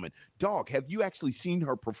black woman. Dog, have you actually seen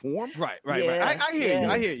her perform? Right. Yeah. I hear you.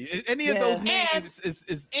 I hear you. Any of those names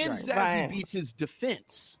is in Zazie Beetz'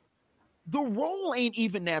 defense. The role ain't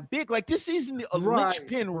even that big. Like, this isn't a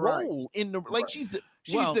linchpin role in the. Like, she's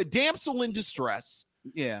the damsel in distress.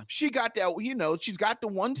 Yeah, she got that. You know, she's got the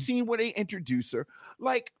one scene where they introduce her.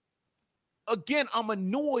 Like, again, I'm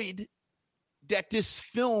annoyed that this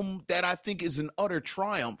film that I think is an utter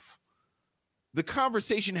triumph, the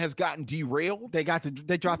conversation has gotten derailed. They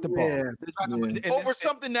dropped the ball over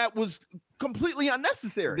something that was completely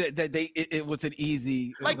unnecessary. It was an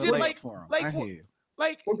easy for them. I hear you.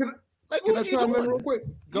 Can I chime in real quick?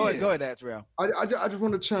 Go ahead, Azrael. I just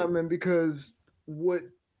want to chime in because what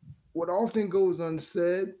often goes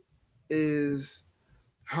unsaid is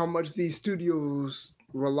how much these studios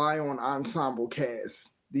rely on ensemble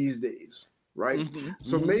casts these days. Right,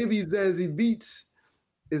 so maybe Zazie Beetz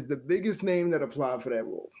is the biggest name that applied for that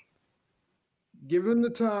role. Given the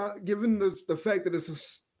time, given the fact that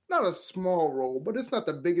it's not a small role, but it's not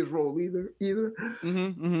the biggest role either.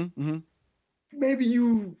 Maybe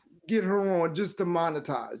you get her on just to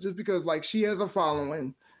monetize, just because like she has a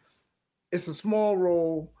following. It's a small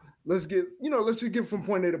role. Let's just get from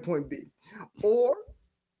point A to point B, or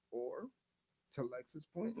to Lex's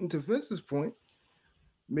point and to Vince's point.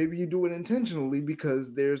 Maybe you do it intentionally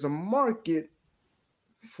because there's a market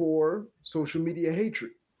for social media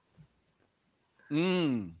hatred.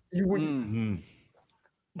 The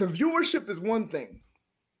viewership is one thing,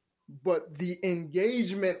 but the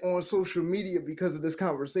engagement on social media because of this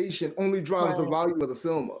conversation only drives the value of the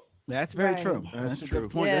film up. That's very true. That's a good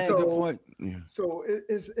point. Yeah. That's a good point. Yeah. So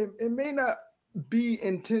it may not be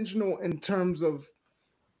intentional in terms of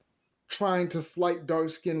trying to slight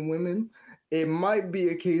dark-skinned women. It might be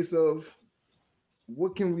a case of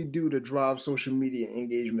what can we do to drive social media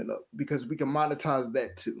engagement up? Because we can monetize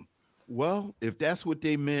that too. Well, if that's what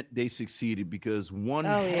they meant, they succeeded because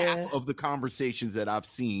half of the conversations that I've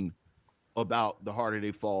seen about The Harder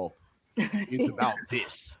They Fall is about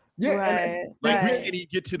this. Yeah, we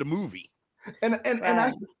didn't get to the movie. And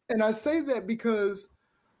I say that because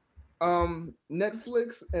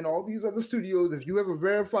Netflix and all these other studios, if you have a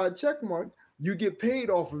verified check mark, you get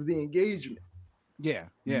paid off of the engagement. Yeah.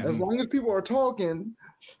 As long as people are talking,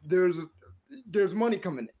 there's money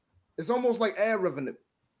coming in. It's almost like ad revenue.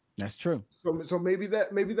 That's true. So maybe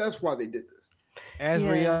that's why they did this.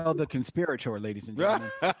 Azrael the conspirator, ladies and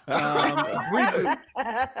gentlemen.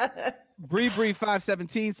 Bree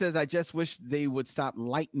 517 says, I just wish they would stop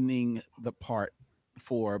lightening the part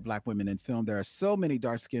for Black women in film. There are so many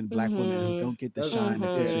dark-skinned Black women who don't get the shine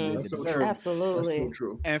attention they deserve. Absolutely. That's so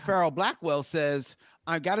true. And Farrell Blackwell says,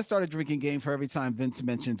 I've got to start a drinking game for every time Vince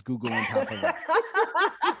mentions Google and Papa.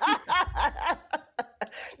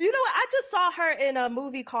 You know what? I just saw her in a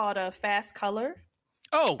movie called Fast Color.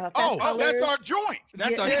 That's our joint.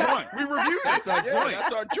 That's our joint. We reviewed that's our joint.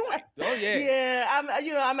 That's our joint. Oh yeah.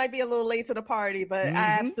 Yeah, I might be a little late to the party, but I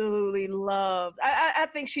absolutely loved. I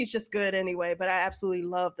think she's just good anyway, but I absolutely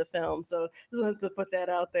love the film. So just wanted to put that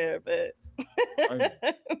out there. But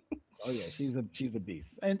she's a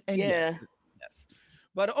beast. And yes.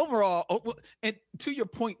 But overall, and to your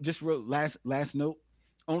point, just real last note,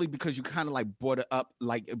 only because you kind of like brought it up,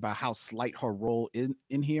 like about how slight her role is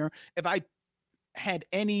in here. If I had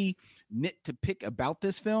any nit to pick about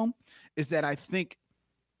this film, is that I think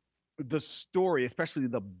the story, especially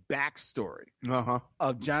the backstory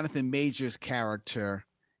of Jonathan Majors' character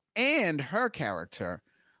and her character,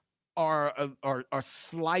 are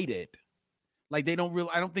slighted. Like they don't really.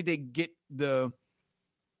 I don't think they get the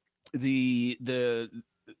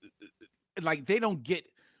like they don't get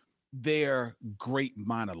their great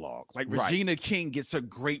monologue. Like Regina King gets a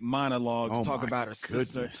great monologue to talk about her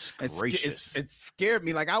sister. It scared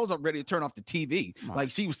me. Like I was ready to turn off the TV. Like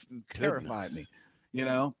she was terrified me, you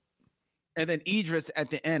know. And then Idris at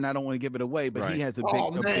the end, I don't want to give it away, but he has a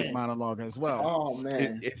big monologue as well. Oh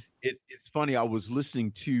man, it's funny. I was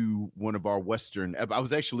listening to one of our Western. I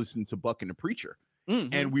was actually listening to Buck and the Preacher,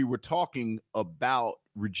 and we were talking about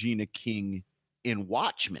Regina King in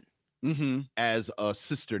Watchmen. As a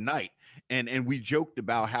sister knight, and we joked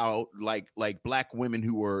about how like Black women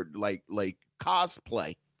who were like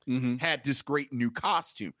cosplay had this great new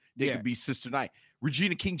costume. They could be sister knight.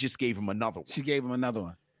 Regina King just gave him another one. She gave him another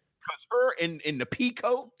one because her in the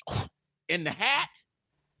peacoat, in the hat.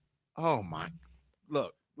 Oh my!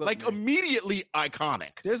 Look, like immediately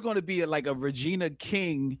iconic. There's going to be like a Regina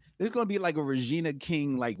King. There's going to be like a Regina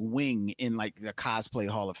King like wing in like the cosplay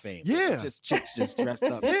Hall of Fame. Yeah, just chicks just dressed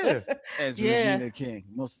up. As Regina King.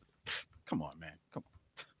 Come on, man. Come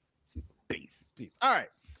on. Peace. All right,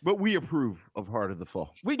 but we approve of Heart of the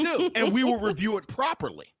Fall. We do, and we will review it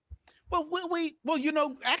properly. Well,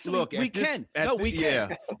 actually, look, we can. We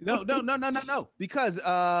can. No. Because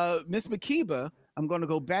Miss Makiba, I'm going to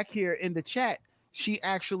go back here in the chat. She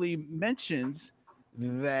actually mentions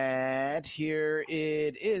that here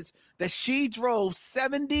it is that she drove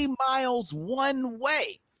 70 miles one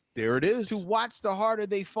way. There it is. To watch The Harder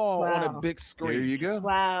They Fall on a big screen. There you go.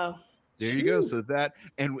 Wow. There you go. So that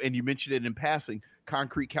and you mentioned it in passing.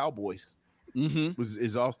 Concrete Cowboys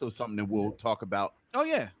is also something that we'll talk about. Oh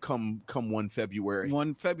yeah. Come 1 February. Come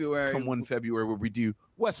 1 February where we do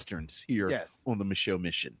westerns here on the Michelle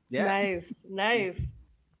Mission. Yes. Nice.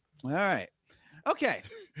 All right. Okay.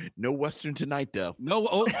 No western tonight though. No.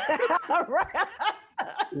 Oh.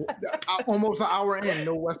 Almost an hour in.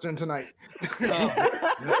 No western tonight.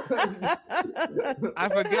 I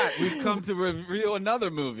forgot. We've come to review another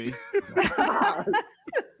movie.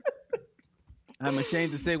 I'm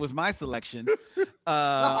ashamed to say it was my selection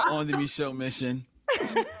on the Michelle Mission.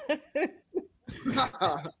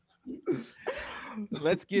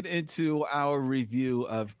 Let's get into our review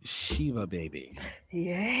of Sheba Baby.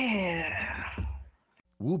 Yeah.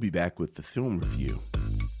 We'll be back with the film review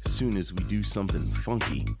as soon as we do something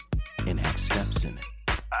funky and have steps in it.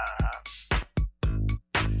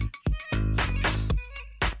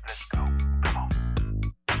 Let's go. Come on.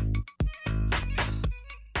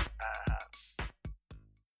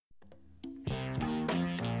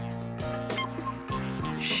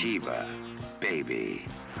 Sheba Baby.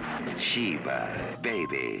 Sheba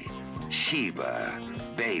Baby. Sheba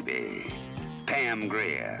Baby. Pam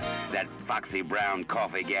Grier, that foxy brown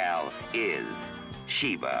coffee gal, is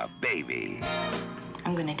Sheba Baby.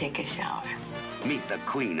 I'm gonna take a shower. Meet the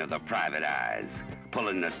queen of the private eyes,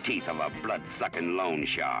 pulling the teeth of a blood-sucking loan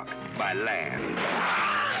shark by land,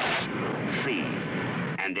 sea,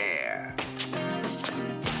 and air.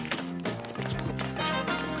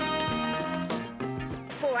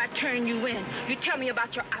 Before I turn you in, you tell me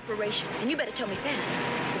about your operation, and you better tell me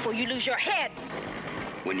fast before you lose your head.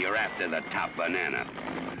 When you're after the top banana,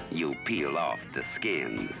 you peel off the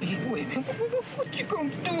skin. Wait a minute, what you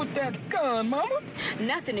gonna do with that gun, Mama?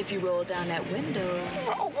 Nothing if you roll down that window.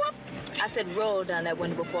 Oh, what? I said roll down that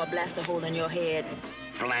window before I blast a hole in your head.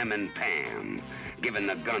 Slammin' Pam, giving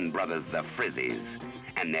the Gun Brothers the frizzies,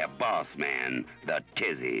 and their boss man the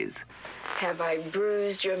tizzies. Have I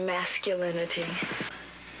bruised your masculinity?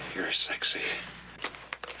 You're sexy.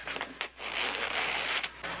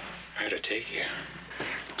 How to take you?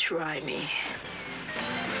 Try me.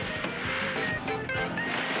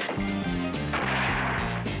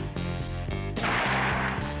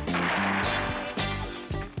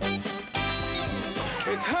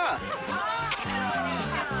 It's her.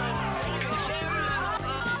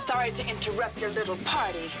 Sorry to interrupt your little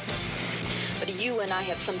party, but you and I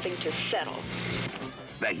have something to settle.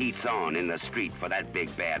 The heat's on in the street for that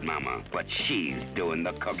big bad mama, but she's doing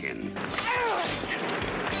the cooking.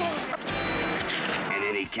 And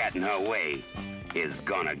any cat in her way is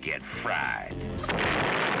gonna get fried.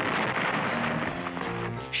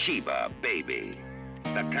 Sheba Baby,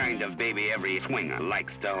 the kind of baby every swinger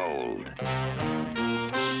likes to hold.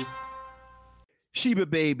 Sheba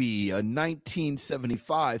Baby, a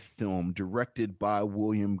 1975 film directed by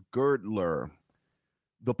William Girdler.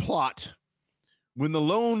 The plot: when the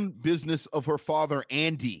loan business of her father,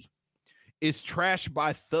 Andy, is trashed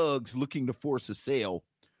by thugs looking to force a sale,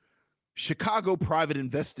 Chicago private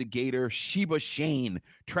investigator Sheba Shane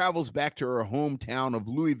travels back to her hometown of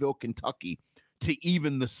Louisville, Kentucky to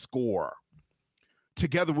even the score.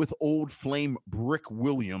 Together with old flame Brick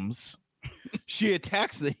Williams, she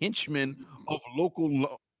attacks the henchmen of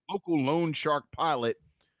local loan shark pilot,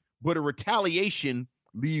 but a retaliation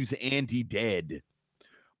leaves Andy dead.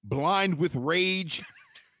 Blind with rage,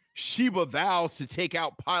 Sheba vows to take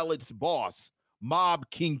out pilot's boss, mob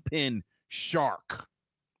kingpin Shark.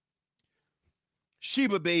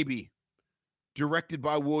 Sheba Baby, directed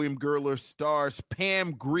by William Girdler, stars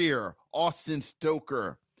Pam Grier, Austin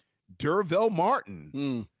Stoker, Dervell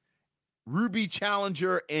Martin, Ruby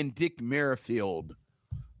Challenger, and Dick Merrifield.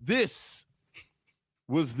 This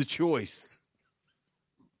was the choice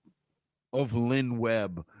of Lynn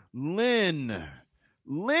Webb. Lynn.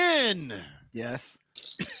 Yes.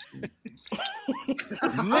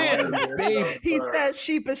 Lynn, baby. He says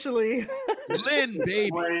sheepishly. Lynn, baby.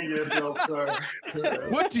 Explain yourself, sir.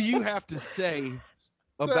 What do you have to say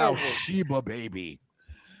about Sheba Baby?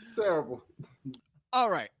 terrible. All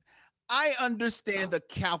right. I understand the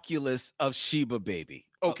calculus of Sheba Baby.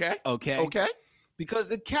 Okay. Okay. Because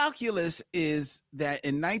the calculus is that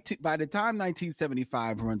by the time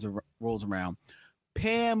 1975 rolls around,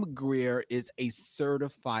 Pam Grier is a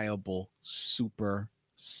certifiable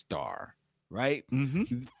superstar, right?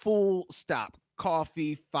 Mm-hmm. Full stop.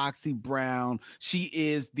 Coffee, Foxy Brown. She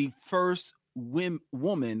is the first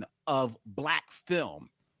woman of Black film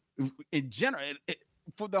in general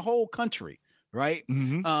for the whole country, right?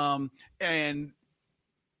 Mm-hmm. And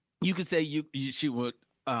you could say she would.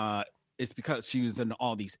 It's because she was in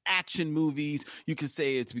all these action movies. You can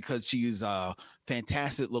say it's because she is a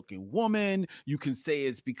fantastic looking woman. You can say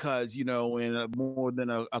it's because, in more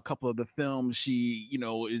than a couple of the films, she,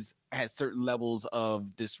 has certain levels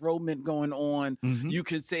of disrobement going on. Mm-hmm. You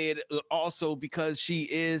can say it also because she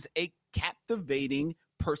is a captivating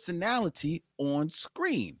personality on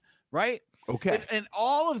screen, right? Okay. And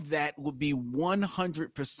all of that would be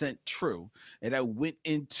 100% true. And I went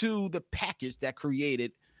into the package that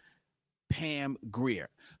created Pam Grier.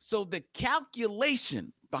 So the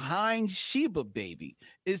calculation behind Sheba Baby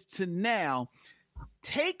is to now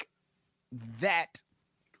take that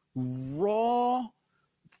raw,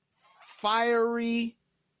 fiery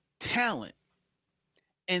talent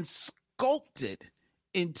and sculpt it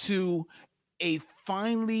into a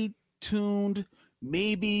finely tuned,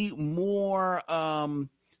 maybe more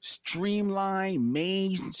streamlined,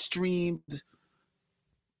 mainstreamed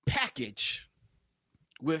package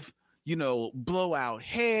with blowout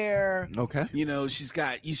hair. Okay. She's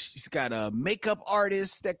got a makeup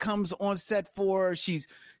artist that comes on set for her. She's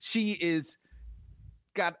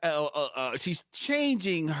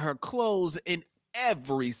changing her clothes in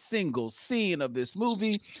every single scene of this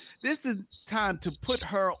movie. This is time to put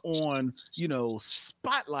her on,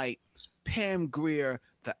 spotlight. Pam Grier,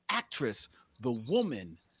 the actress, the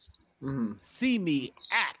woman. Mm-hmm. See me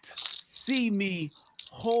act. See me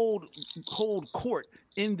hold court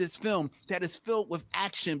in this film that is filled with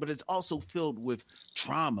action, but it's also filled with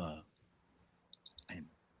trauma and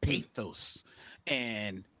pathos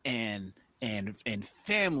and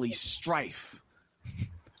family strife.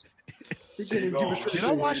 Did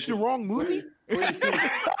I watch the wrong movie?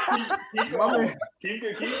 Keep going.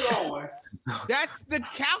 That's the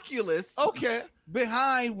calculus. Okay.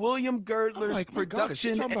 Behind William Girdler's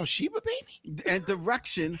production, talking about Sheba Baby and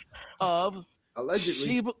direction of allegedly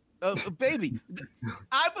Sheba Baby.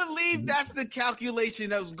 I believe that's the calculation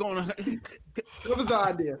that was going on. That was the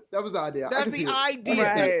idea. That's the idea.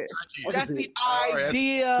 Right. That's the Right,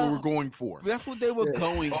 idea. that's what we're going for. That's what they were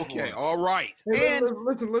going for. Okay. All right. Hey, And-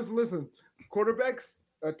 listen. Quarterbacks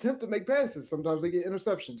attempt to make passes. Sometimes they get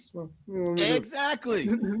interceptions. Well, Exactly.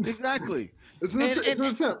 It's an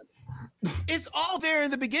attempt. It's all there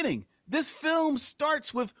in the beginning. This film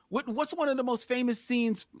starts with what's one of the most famous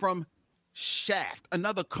scenes from Shaft,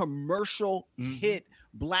 another commercial hit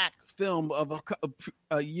Black film of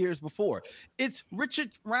years before. It's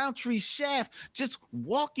Richard Roundtree Shaft just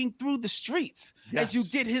walking through the streets. Yes. As you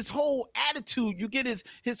get his whole attitude, you get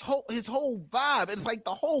his whole vibe. It's like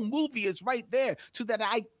the whole movie is right there to that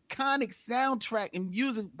iconic soundtrack and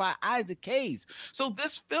music by Isaac Hayes. So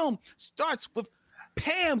this film starts with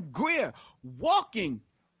Pam Grier walking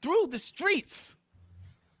through the streets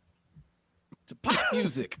to pop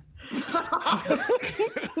music.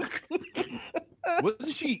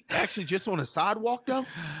 Wasn't she actually just on a sidewalk though?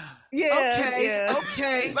 Yeah.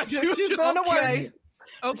 Okay. Like, She's going to work.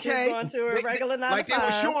 Okay. She's going to her regular 9 Like to they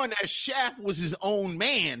were 5. showing that Shaft was his own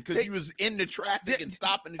man because he was in the traffic and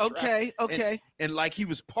stopping the traffic. Okay. And like he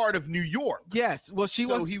was part of New York. Yes. Well,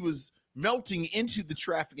 he was melting into the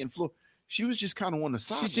traffic and flow. She was just kind of on the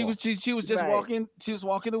sidewalk. She was just Right. walking. She was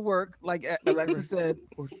walking to work, like Alexa said.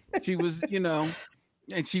 She was,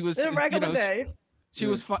 and she was A regular day. She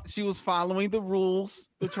was following the rules,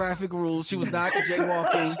 the traffic rules. She was not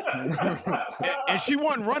jaywalking, and she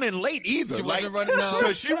wasn't running late either. She wasn't running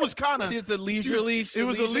because she was kind of. It was a leisurely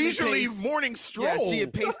pace. Morning stroll. Yeah, she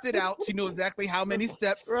had paced it out. She knew exactly how many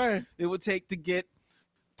steps it would take to get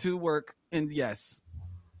to work. And yes,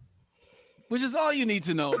 which is all you need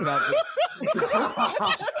to know about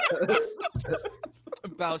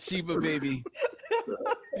about Sheba Baby,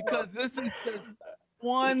 because this is just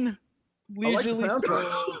one leisurely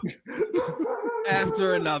stroll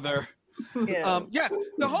after another. Yeah. Yes,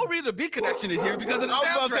 the whole Read the Beat connection is here because of the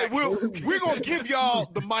soundtrack. We're gonna give y'all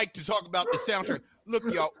the mic to talk about the soundtrack. Look,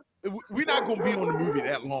 y'all, we're not gonna be on the movie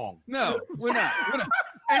that long. No, we're not.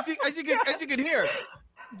 As you can hear,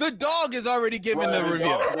 the dog is already giving the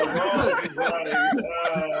review.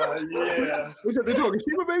 Yeah. They said they're talking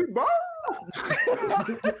Sheba Baby.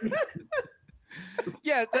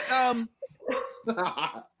 Yeah.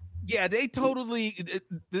 Yeah, they totally.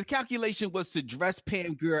 The calculation was to dress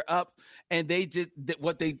Pam Grier up, and they just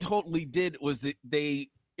what they totally did was that they,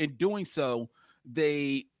 in doing so,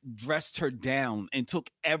 they dressed her down and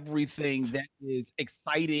took everything that is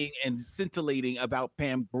exciting and scintillating about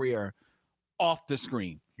Pam Grier off the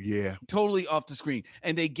screen. Yeah, totally off the screen,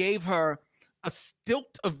 and they gave her a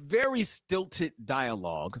very stilted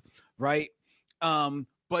dialogue, right?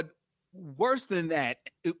 But worse than that,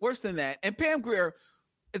 and Pam Grier,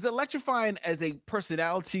 as electrifying as a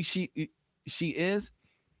personality she is,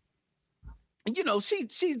 you know,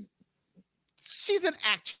 she's an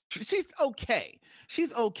actress. She's okay.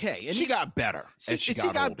 And she got better. She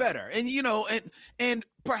got better. And you know, and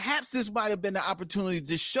perhaps this might have been the opportunity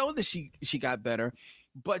to show that she got better,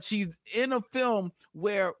 but she's in a film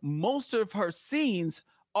where most of her scenes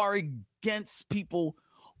are against people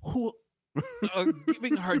who are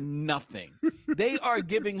giving her nothing. They are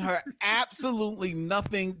giving her absolutely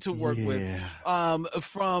nothing to work with.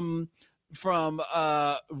 From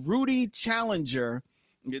Rudy Challenger,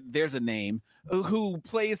 there's a name, who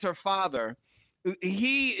plays her father.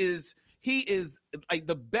 He is like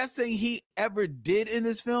the best thing he ever did in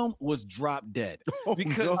this film was drop dead,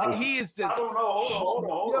 because he is just. I don't know.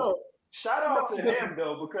 Hold on. Shout out to him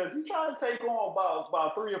though, because he tried to take on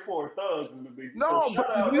about 3 or 4 thugs in the beginning. No,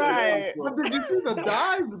 but did you see the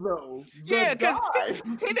dive though? Yeah, because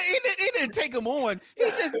he didn't take him on. He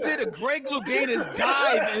just did a Greg Louganis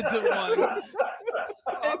dive into one.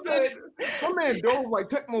 My man dove like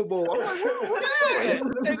Tecmo Bowl.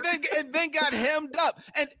 And then got hemmed up.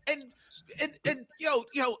 And yo,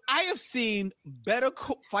 I have seen better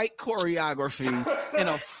fight choreography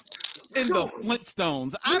in the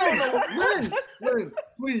Flintstones. I don't know. Lynn,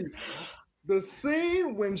 please. The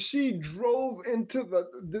scene when she drove into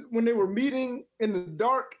when they were meeting in the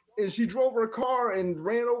dark, and she drove her car and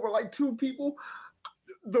ran over like 2 people.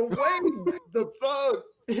 The way the thug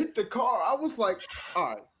hit the car, I was like,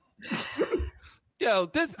 all right. Yo,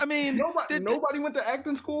 nobody went to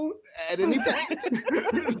acting school at any point.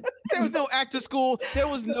 There was no acting school. There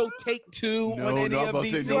was no take 2 on any of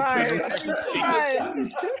these.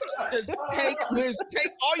 Just take.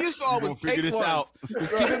 All you saw was take this ones. out.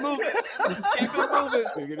 Just keep it moving.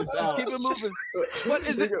 Figure this out. Keep it moving.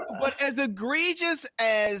 But as egregious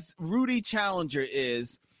as Rudy Challenger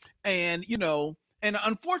is, and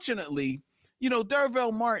unfortunately,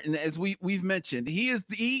 D'Urville Martin, as we've mentioned, he is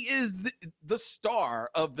the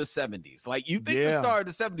star of the 70s. Like, you think the star of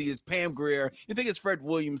the 70s is Pam Grier, you think it's Fred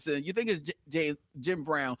Williamson, you think it's Jim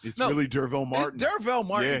Brown. It's really D'Urville Martin. It's D'Urville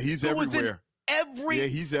Martin. Yeah, he's everywhere.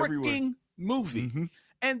 He's freaking movie. Mm-hmm.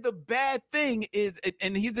 And the bad thing is,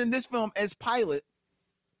 and he's in this film as Pilot,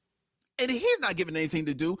 and he's not given anything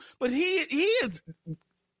to do, but he is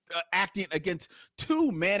acting against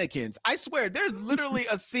 2 mannequins. I swear, there's literally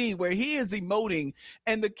a scene where he is emoting,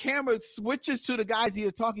 and the camera switches to the guys he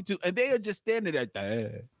is talking to, and they are just standing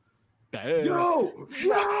there. Yo!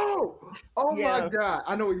 Oh my God!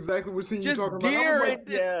 I know exactly what scene you're talking about.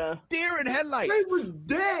 Deer in headlights. They were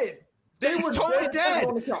dead. They were totally dead.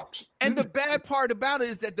 On the couch. And the bad part about it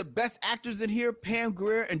is that the best actors in here, Pam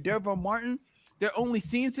Grier and D'Urville Martin, their only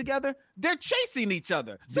scenes together, they're chasing each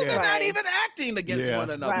other. So they're not even acting against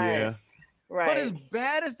one another. Right. Right. But as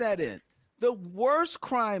bad as that is, the worst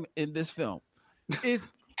crime in this film is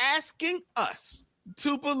asking us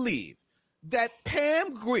to believe that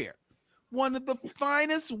Pam Grier, one of the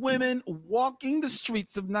finest women walking the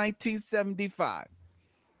streets of 1975,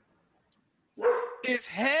 is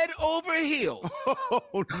head over heels.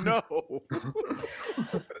 Oh no.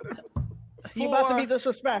 You about to be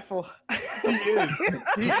disrespectful. He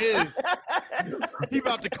is. He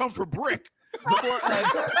about to come for Brick.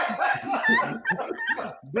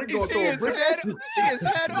 She is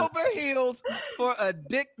head over heels for a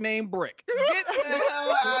dick named Brick. Get the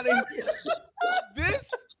hell out of here.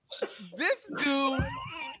 This dude.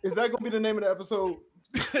 Is that gonna be the name of the episode?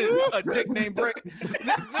 A dick named Brick.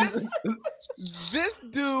 This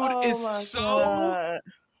dude is so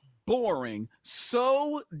boring,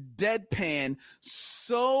 so deadpan,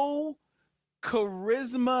 so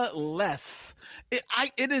charisma-less.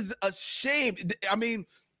 It is a shame. I mean,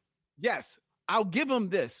 yes, I'll give him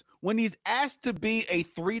this. When he's asked to be a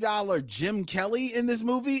 $3 Jim Kelly in this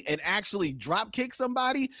movie and actually drop kick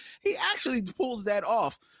somebody, he actually pulls that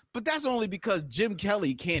off. But that's only because Jim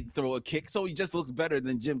Kelly can't throw a kick, so he just looks better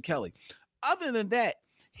than Jim Kelly. Other than that,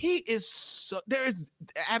 there is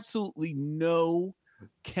absolutely no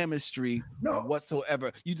chemistry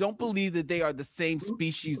whatsoever. You don't believe that they are the same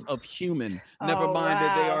species of human. Never mind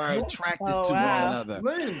that they are attracted to one another.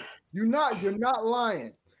 Lynn, you're not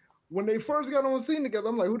lying. when they first got on scene together,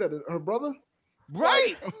 I'm like, who that is? Her brother?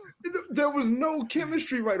 Right. Like, there was no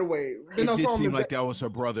chemistry right away. Then It I did saw him seem like that was her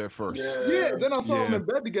brother at first. Yeah, then I saw them in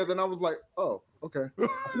bed together, and I was like, "Oh, okay."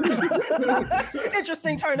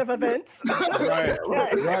 Interesting turn of events. Right.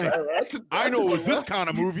 I know it was this kind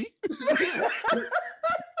of movie.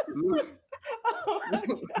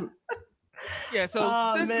 Yeah. So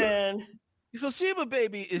man. So Sheba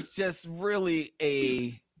Baby is just really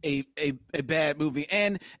a bad movie,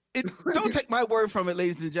 and don't take my word from it,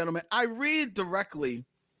 ladies and gentlemen. I read directly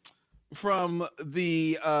from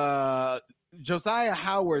the Josiah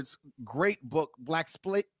Howard's great book,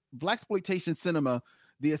 Blaxploitation Cinema: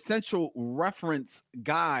 The Essential Reference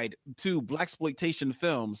Guide to Blaxploitation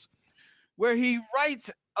Films, where he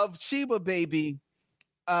writes of Sheba Baby,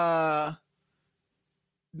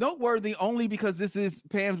 noteworthy only because this is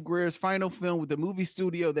Pam Grier's final film with the movie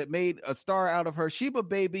studio that made a star out of her. Sheba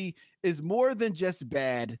Baby is more than just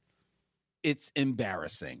bad; it's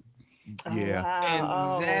embarrassing. Yeah.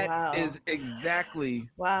 Wow. And that is exactly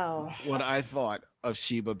wow what I thought of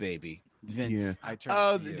Sheba Baby. Vince, I turn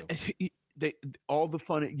to you. All the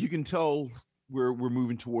fun, you can tell we're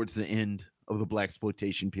moving towards the end of the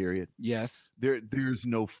Blaxploitation period. Yes. There's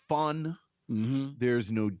no fun.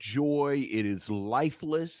 There's no joy. It is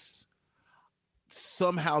lifeless.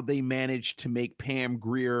 Somehow they managed to make Pam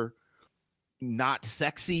Grier not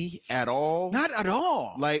sexy at all. Not at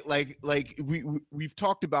all. Like we've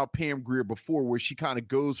talked about Pam Grier before, where she kind of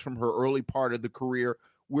goes from her early part of the career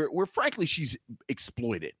where frankly she's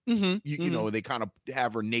exploited. You know, they kind of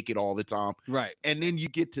have her naked all the time. Right. And then you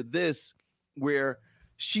get to this where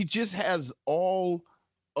she just has all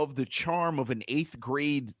of the charm of an 8th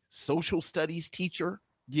grade social studies teacher.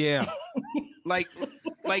 Yeah. like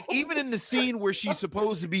even in the scene where she's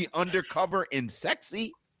supposed to be undercover and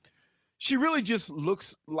sexy, she really just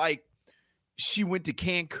looks like she went to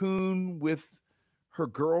Cancun with her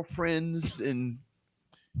girlfriends and,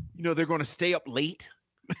 you know, they're going to stay up late.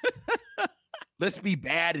 Let's be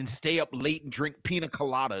bad and stay up late and drink pina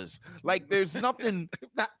coladas. Like there's nothing.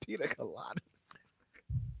 Not pina coladas.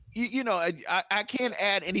 You know, I can't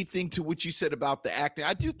add anything to what you said about the acting.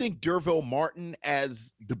 I do think D'Urville Martin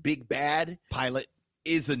as the big bad pilot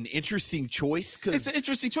is an interesting choice. It's an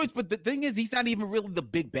interesting choice, but the thing is, he's not even really the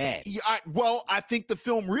big bad. I think the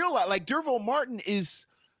film realized, like, D'Urville Martin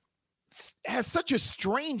has such a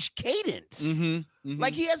strange cadence.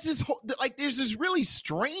 Like he has this whole, like there's this really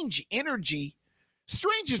strange energy.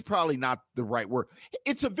 Strange is probably not the right word.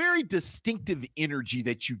 It's a very distinctive energy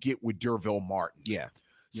that you get with D'Urville Martin. Yeah.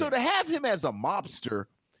 So to have him as a mobster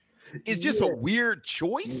is just a weird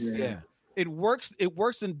choice. Yeah. It works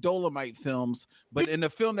in Dolomite films, but in a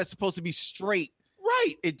film that's supposed to be straight,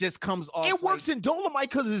 right? It just comes off. It works in Dolomite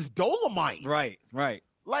because it's Dolomite. Right.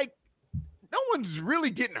 Like no one's really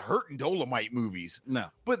getting hurt in Dolomite movies. No.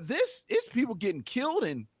 But this is people getting killed,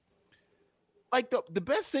 and like the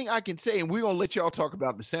best thing I can say, and we're gonna let y'all talk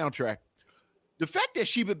about the soundtrack. The fact that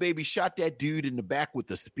Sheba Baby shot that dude in the back with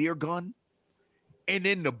the spear gun, and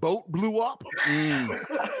then the boat blew up.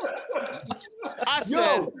 I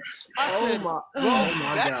said,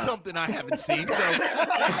 that's something I haven't seen. So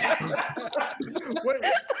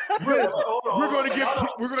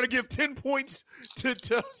we're gonna give 10 points to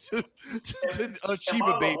Sheba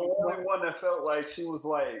Baby. The only one that felt like she was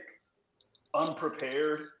like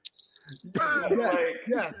unprepared.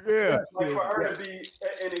 Yeah. Like for her to be,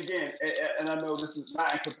 and again, and I know this is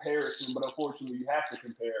not in comparison, but unfortunately you have to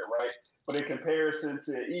compare it, right? But in comparison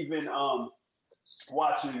to even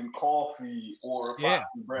watching Coffee or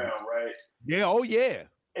Foxy Brown, right? Yeah, oh yeah.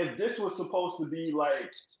 If this was supposed to be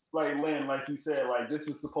like Lynn, like you said, like this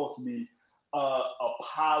is supposed to be a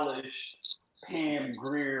polished Pam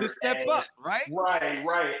Grier, the step up, right?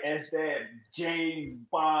 Right, as that James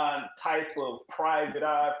Bond type of private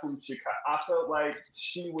eye from Chicago. I felt like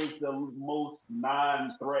she was the most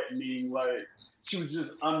non-threatening, like she was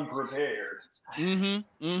just unprepared.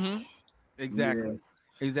 Exactly.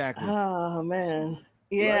 Oh man.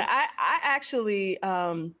 Yeah, right? I actually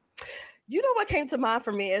you know what came to mind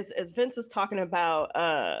for me as Vince was talking about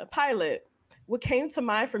Pilot. What came to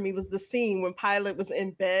mind for me was the scene when Pilot was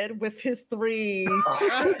in bed with his three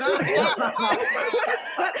let's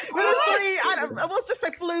just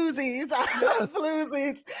say floozies.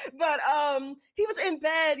 Floozies. But he was in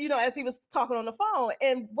bed, you know, as he was talking on the phone.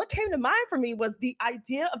 And what came to mind for me was the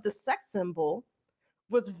idea of the sex symbol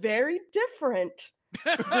was very different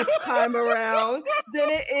this time around than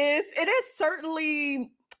it is. It is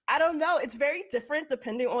certainly, I don't know, it's very different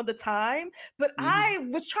depending on the time. But I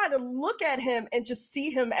was trying to look at him and just see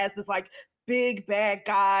him as this like big bad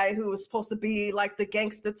guy who was supposed to be like the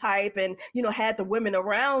gangster type and, you know, had the women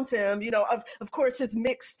around him, you know, of course his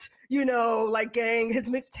mixed, you know, like gang, his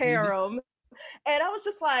mixed harem. And I was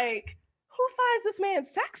just like, who finds this man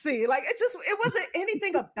sexy? Like, it wasn't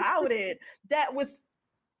anything about it that was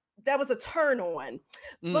a turn on.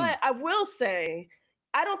 But I will say,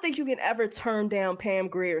 I don't think you can ever turn down Pam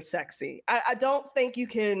Grier sexy. I don't think you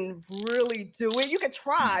can really do it. You can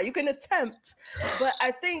try, you can attempt, but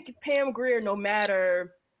I think Pam Grier, no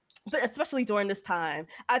matter, but especially during this time,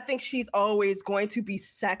 I think she's always going to be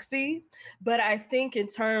sexy. But I think in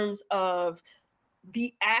terms of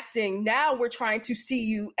the acting, now we're trying to see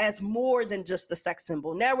you as more than just a sex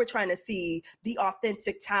symbol. Now we're trying to see the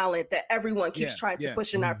authentic talent that everyone keeps trying to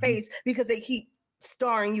push in our face because they keep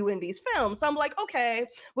starring you in these films. So I'm like, okay,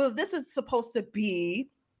 well, if this is supposed to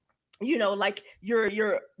be, you know, like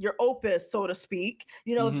your opus, so to speak,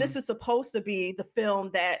 you know, if this is supposed to be the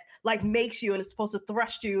film that like makes you and is supposed to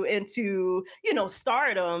thrust you into, you know,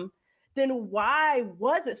 stardom, then why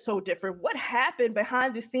was it so different? What happened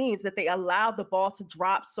behind the scenes that they allowed the ball to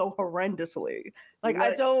drop so horrendously? Like,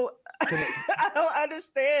 I don't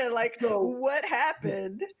understand. Like, what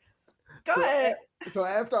happened? Go ahead. So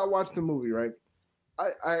after I watched the movie, right,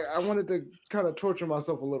 I wanted to kind of torture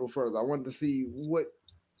myself a little further. I wanted to see what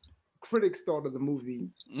critics thought of the movie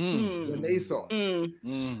when they saw it.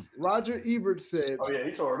 Roger Ebert said, "Oh yeah,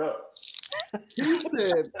 he tore it up." He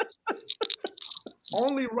said,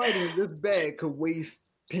 "Only writing this bad could waste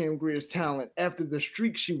Pam Grier's talent after the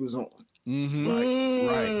streak she was on."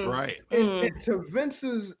 Right. And to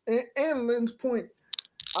Vince's and Lynn's point,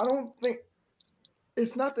 I don't think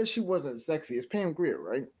it's not that she wasn't sexy. It's Pam Grier,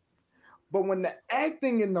 right? But when the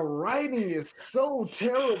acting and the writing is so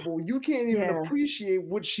terrible, you can't even appreciate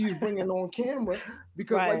what she's bringing on camera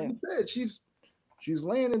because, like you said, she's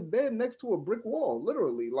laying in bed next to a brick wall,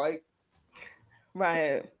 literally. Like,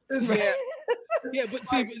 but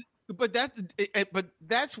see, but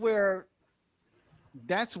that's where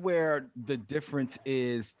the difference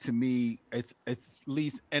is to me. It's at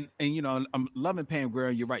least, and you know, I'm loving Pam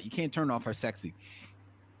Grier. You're right. You can't turn off her sexy,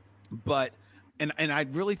 but. And I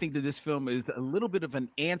really think that this film is a little bit of an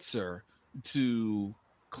answer to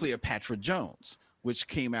Cleopatra Jones, which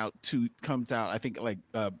comes out I think like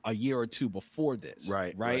a year or two before this,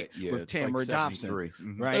 right? Yeah, with Tamara Dobson,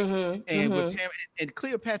 right? Mm-hmm. And with and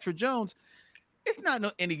Cleopatra Jones, it's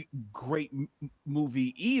not any great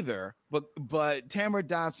movie either, but Tamara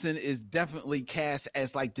Dobson is definitely cast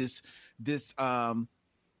as like this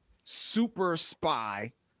super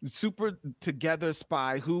spy. Super together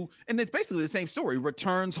spy who, and it's basically the same story,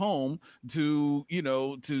 returns home to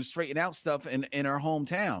straighten out stuff in her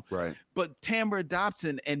hometown. Right. But Tamara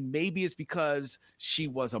Dobson, and maybe it's because she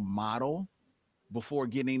was a model before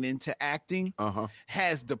getting into acting,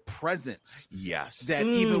 has the presence. Yes. That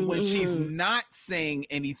even when she's not saying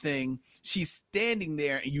anything, she's standing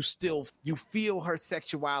there and you feel her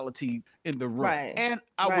sexuality in the room. Right. And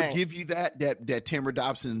I would give you that Tamara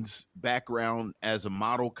Dobson's background as a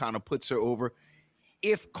model kind of puts her over.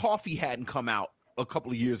 If Coffee hadn't come out a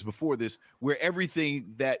couple of years before this, where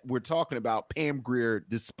everything that we're talking about, Pam Grier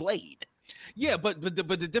displayed. Yeah, but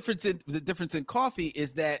the difference in Coffee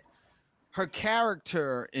is that her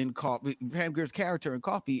character in Coffee, Pam Grier's character in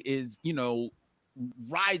Coffee is, you know,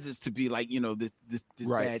 rises to be like, you know, this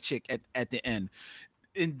bad chick at the end.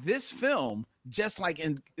 In this film, just like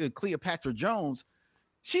in Cleopatra Jones,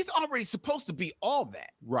 she's already supposed to be all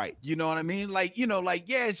that. Right. You know what I mean? Like, you know, like,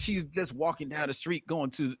 yeah, she's just walking down the street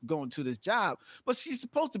going to this job, but she's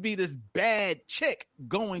supposed to be this bad chick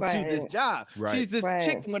going to this job. Right. She's this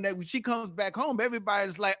chick when she comes back home,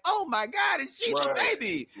 everybody's like, oh my God, is she the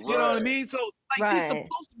baby? You know what I mean? So like she's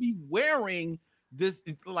supposed to be wearing this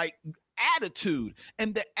like attitude,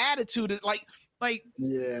 and the attitude is like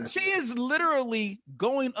she is literally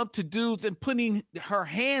going up to dudes and putting her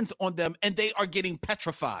hands on them and they are getting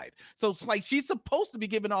petrified. So it's like she's supposed to be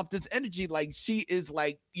giving off this energy like she is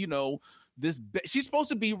like, you know, she's supposed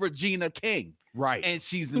to be Regina King, right? And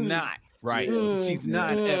she's not, right? She's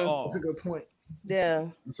not at all. That's a good point. Yeah,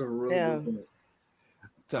 that's a really good point.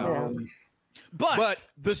 So But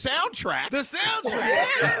the soundtrack.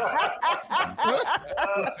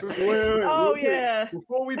 Wait,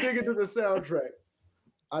 before we dig into the soundtrack,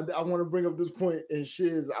 I want to bring up this point, and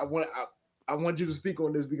Shiz, I want you to speak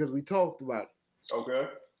on this because we talked about it. Okay.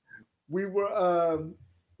 We were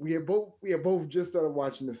we had both just started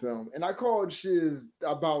watching the film, and I called Shiz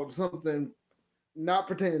about something not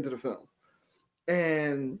pertaining to the film,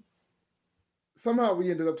 and somehow we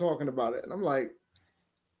ended up talking about it, and I'm like,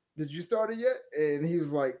 did you start it yet? And he was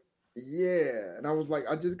like, yeah. And I was like,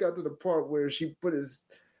 I just got to the part where she put his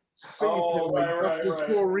and like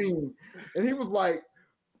chlorine, and he was like,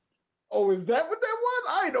 "Oh, is that what that was?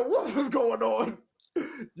 I didn't know what was going on."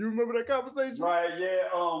 You remember that conversation? Right. Yeah.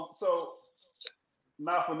 So,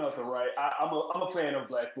 not for nothing, right? I'm a fan of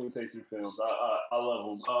black exploitation films. I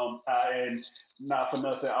love them. And not for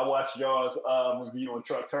nothing, I watched y'all's review on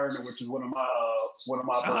Truck Turner, which is one of my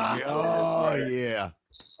yeah.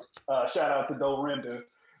 Shout out to Dorinda.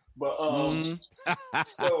 But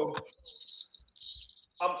so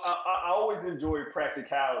I always enjoy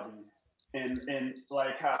practicality and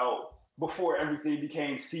like how before everything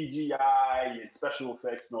became CGI and special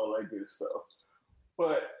effects and all that good stuff.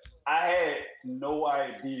 But I had no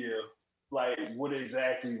idea like what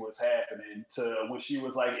exactly was happening to when she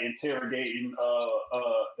was like interrogating a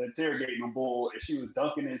bull and she was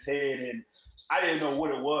dunking his head and I didn't know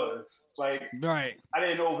what it was. Like right. I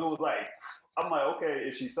didn't know if it was like I'm like, okay,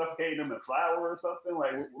 is she suffocating him in flour or something?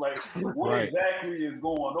 Like what exactly is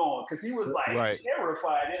going on? Because he was like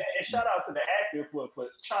terrified. And shout out to the actor for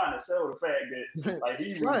trying to sell the fact that like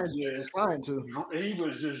he was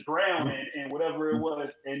just drowning in whatever it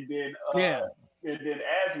was. And then and then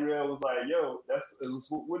Azrael was like, yo,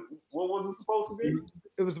 what was it supposed to be?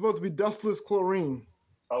 It was supposed to be dustless chlorine.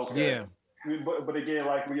 Okay. Yeah. But again,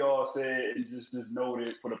 like we all said, and just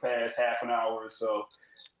noted for the past half an hour or so.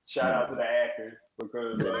 Shout out to the actor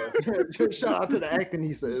because shout out to the acting.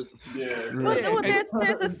 He says, "Yeah." Well,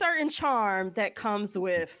 there's a certain charm that comes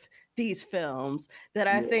with these films that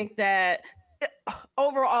I think that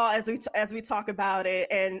overall, as we talk about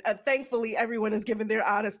it, and thankfully everyone has given their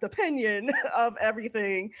honest opinion of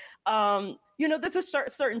everything. There's a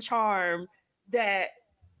certain charm that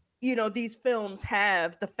these films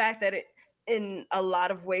have. The fact that it, in a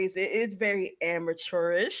lot of ways, it is very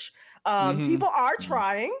amateurish. People are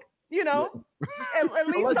trying, at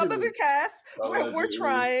least some of the cast we're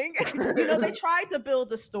trying. They tried to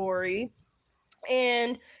build a story,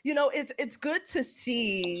 and it's good to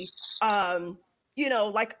see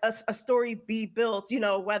like a story be built,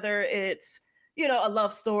 whether it's a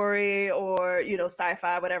love story or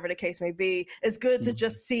sci-fi, whatever the case may be. It's good to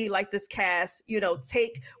just see like this cast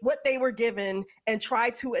take what they were given and try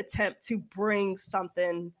to attempt to bring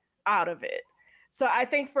something out of it. So I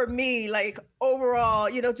think for me, like overall,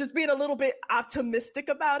 just being a little bit optimistic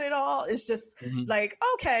about it all is just like,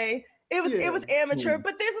 okay, it was amateur,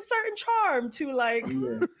 but there's a certain charm to like,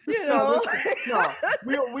 we all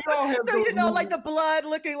have like the blood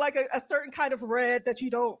looking like a certain kind of red that you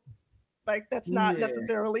don't like, that's not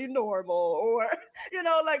necessarily normal, or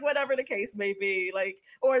like whatever the case may be, like,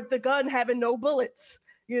 or the gun having no bullets.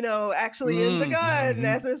 Actually in the gun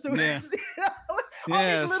as a all these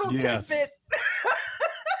little tidbits.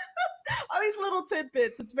 All these little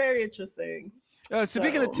tidbits. It's very interesting.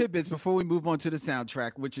 Speaking of tidbits, before we move on to the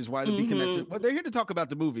soundtrack, which is why the Beat Connection, well, they're here to talk about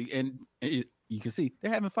the movie, and you can see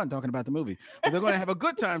they're having fun talking about the movie, but they're going to have a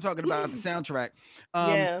good time talking about the soundtrack.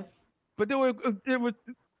 But there were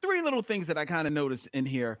three little things that I kind of noticed in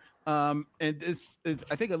here, and it's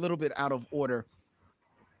I think a little bit out of order.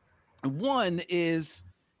 One is,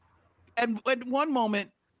 at one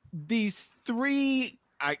moment, these three,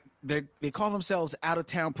 they call themselves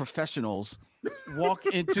out-of-town professionals, walk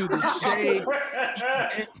into the Shea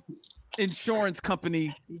Insurance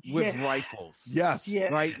Company with rifles. Yes.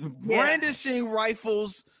 Right? Brandishing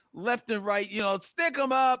rifles left and right, stick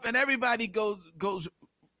them up, and everybody goes,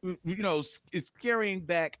 is carrying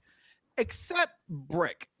back, except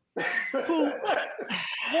Brick, who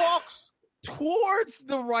walks towards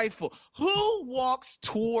the rifle. Who walks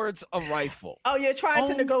towards a rifle? Oh, you're trying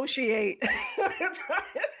to negotiate.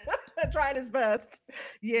 Trying his best.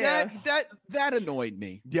 Yeah. That annoyed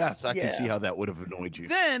me. Yes, I can see how that would have annoyed you.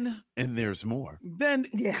 And there's more. Then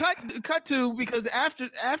cut to, because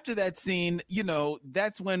after that scene,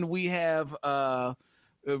 that's when we have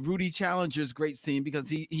Rudy Challenger's great scene, because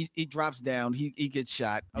he drops down, he gets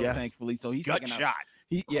shot, thankfully. So he's got shot.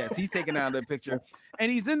 He's taken out of the picture,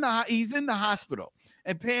 and he's in the hospital.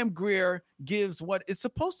 And Pam Grier gives what is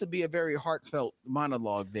supposed to be a very heartfelt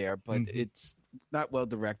monologue there, but it's not well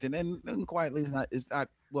directed, and quietly it's not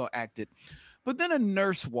well acted. But then a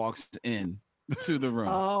nurse walks in to the room.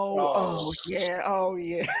 Oh yeah.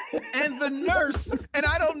 And the nurse, and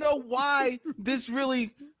I don't know why this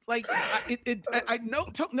really, like, I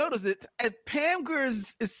took notice that as Pam Grier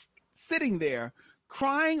is sitting there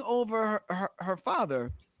crying over her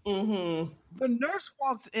father, the nurse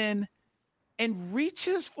walks in and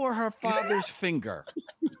reaches for her father's finger.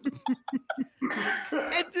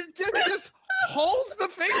 And just holds the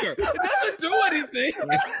finger. It doesn't do anything.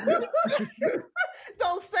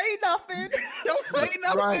 Don't say nothing. Don't say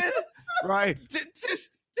nothing. Right.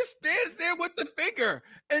 Just stands there with the finger.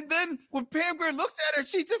 And then when Pam Grier looks at her,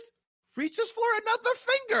 she just reaches for another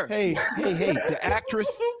finger. Hey,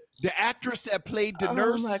 the actress that played the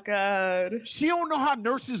nurse. Oh my God. She don't know how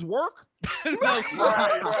nurses work. Right.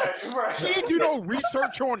 She didn't do no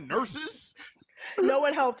research on nurses. No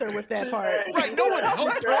one helped her with that part. Right, no one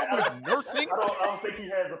helped her with nursing. I don't think he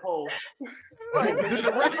has a pulse. Right.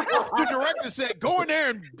 The director said, "Go in there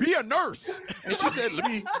and be a nurse," and she said,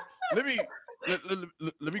 "Let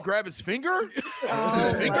me grab his finger.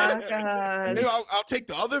 His finger. My God. Maybe I'll take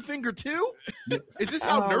the other finger too. Is this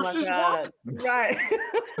how nurses work?" Right.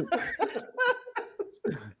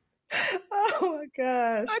 Oh my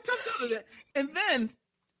gosh. I took note of that. And then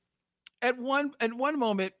at one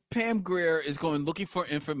moment, Pam Grier is going looking for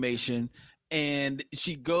information, and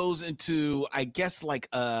she goes into, I guess, like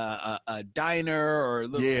a diner or a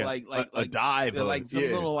little, like a dive, like some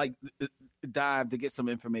little like dive to get some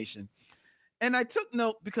information. And I took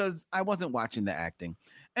note because I wasn't watching the acting,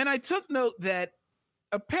 and I took note that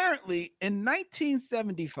apparently in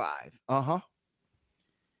 1975,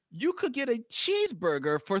 you could get a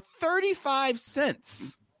cheeseburger for 35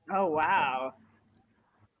 cents. Oh, wow.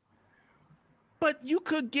 But you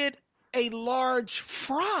could get a large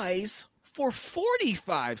fries for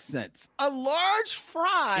 45 cents. A large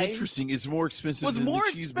fry. Interesting. It's more expensive was than more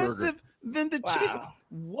the cheeseburger. expensive than the cheeseburger.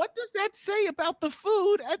 What does that say about the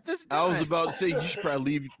food at this time? I was about to say you should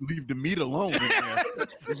probably leave the meat alone in there.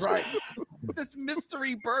 Right. This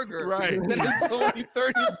mystery burger. Right. That is only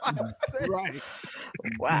 35 cents. Right.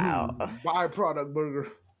 Wow. Byproduct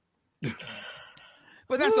burger.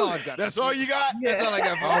 But that's all I've got. That's all you got? Yeah. That's all I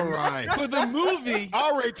got for all right. For the movie.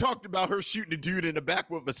 I already talked about her shooting a dude in the back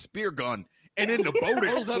with a spear gun, and then the boat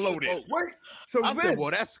exploded. Wait, so I Vince, said,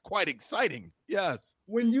 well, that's quite exciting. Yes.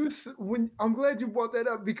 when I'm glad you brought that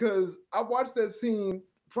up because I watched that scene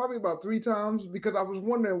probably about 3 times because I was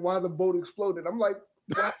wondering why the boat exploded. I'm like,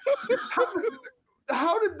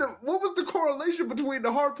 how did what was the correlation between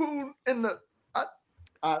the harpoon and the?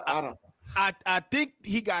 I don't know. I think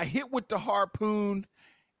he got hit with the harpoon,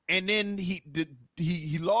 and then he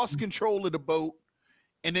lost control of the boat,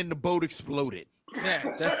 and then the boat exploded.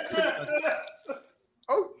 Yeah, that's pretty much.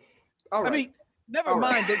 Oh, all right. I mean, never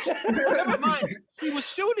mind that. He was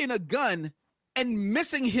shooting a gun and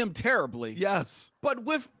missing him terribly. Yes, but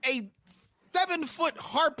with a 7-foot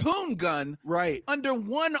harpoon gun, right, under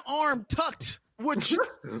one arm tucked. Which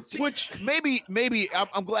maybe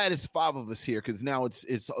I'm glad it's 5 of us here because now it's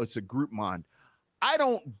a group mind. I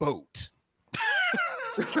don't boat.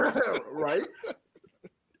 Right?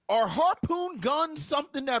 Are harpoon guns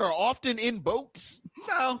something that are often in boats?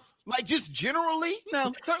 No. Like just generally?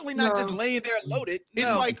 No, certainly not just laying there loaded. It's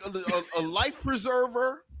No. like a life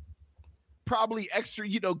preserver, probably extra,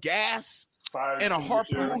 gas, and a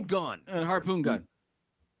harpoon gun. And a harpoon gun.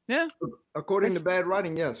 Yeah. According to bad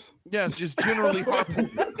writing, yes. Yes, just generally harpoon.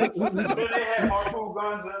 They had harpoon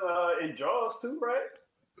guns in Jaws too, right?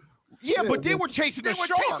 Yeah, but they were chasing a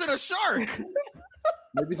shark.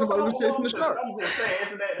 Maybe somebody was chasing the shark. I'm just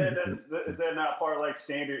saying, is that not part of like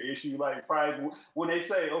standard issue? Like probably when they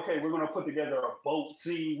say, okay, we're gonna put together a boat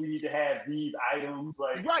scene, we need to have these items.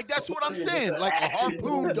 Like right, that's what I'm saying. Like a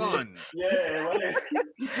harpoon gun. Yeah, like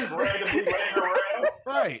just randomly laying around.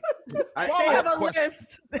 Right. They have a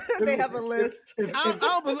list. They have a list. I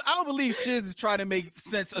don't believe Shiz is trying to make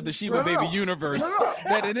sense of the Sheba Baby universe.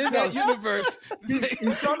 That in that universe,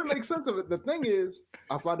 he's trying to make sense of it. The thing is,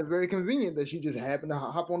 I find it very convenient that she just happened to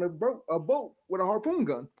hop on a boat with a harpoon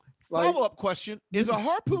gun. Follow-up question: is a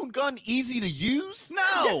harpoon gun easy to use?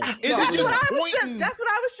 No. Is it just pointing? That's what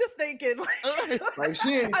I was just thinking. Like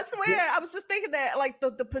she I swear, I was just thinking that, like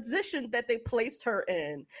the position that they placed her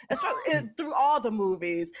in, especially through all the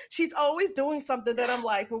movies, she's always doing something that I'm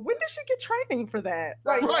like, well, when did she get training for that?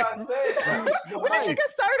 Like, That's what I said. when did she get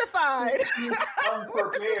certified?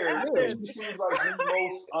 Unprepared. She seems like the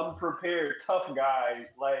most unprepared tough guy.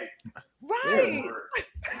 Like, right.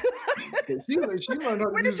 She learned how to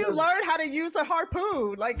When did you learn how to use a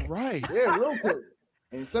harpoon? Like, right. Yeah, real quick.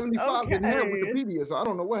 And 75 didn't have Okay. Wikipedia, so I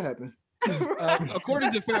don't know what happened.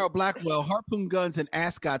 according to Farrell Blackwell, harpoon guns and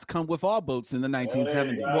ascots come with all boats in the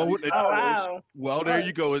 1970s. Well, there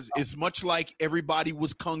you go. It's much like everybody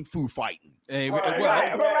was kung fu fighting. Hey,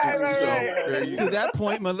 Right. To that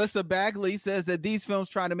point, Melissa Bagley says that these films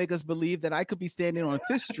try to make us believe that I could be standing on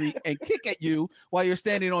 5th Street and kick at you while you're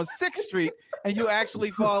standing on 6th Street and you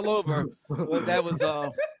actually fall over. Well, that was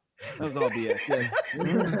all BS. Yeah.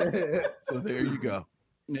 So there you go.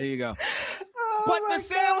 There you go. Oh But my the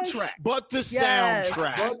soundtrack. But the Yes.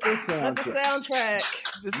 soundtrack. But the soundtrack.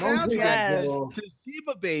 The Monkey soundtrack Ball. to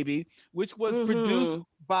Sheba Baby, which was produced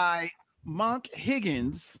by Monk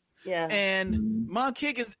Higgins, Yeah. And Monk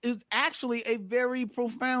Higgins is actually a very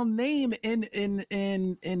profound name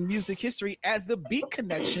in music history, as the Beat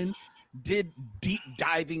Connection did deep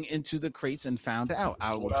diving into the crates and found out.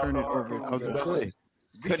 I will turn it over to I was about to say,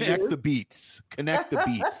 connect the beats. Connect the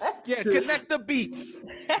beats. Yeah, connect the beats.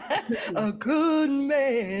 A good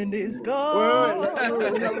man is gone.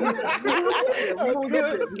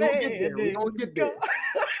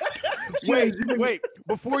 Wait.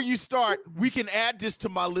 Before you start, we can add this to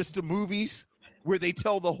my list of movies where they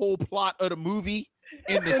tell the whole plot of the movie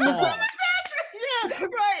in the song. Yeah,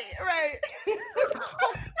 right.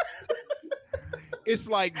 It's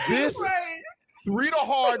like this, Right. Three the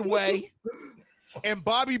Hard Way, and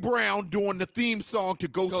Bobby Brown doing the theme song to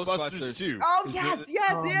Ghostbusters 2. Oh, yes,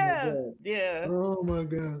 yeah. Oh my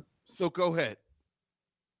God. So go ahead.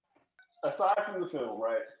 Aside from the film,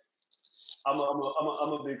 right? I'm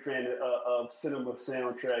a big fan of cinema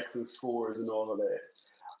soundtracks and scores and all of that.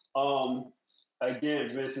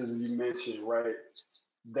 Again, Vince, as you mentioned, right?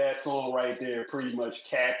 That song right there pretty much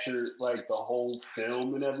captured like the whole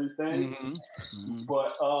film and everything. Mm-hmm.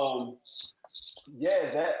 But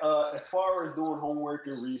that as far as doing homework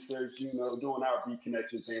and research, doing our Beat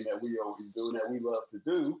Connection thing that we always do and that we love to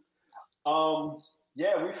do.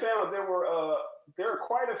 We found there are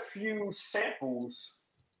quite a few samples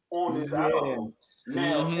on this album.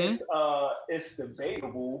 Now it's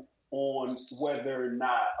debatable on whether or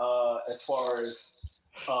not, as far as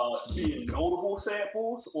being notable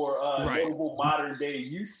samples or notable modern day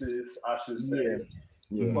uses, I should say.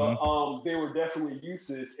 Yeah. But they were definitely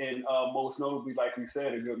uses, and most notably, like we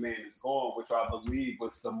said, A Good Man Is Gone, which I believe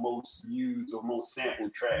was the most used or most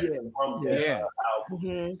sampled track from that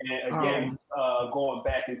album. And again, going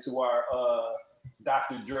back into our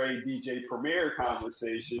Dr. Dre DJ Premier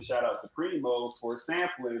conversation, shout out to Primo for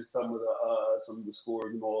sampling some of the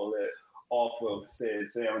scores and all of that off of said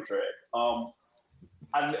soundtrack.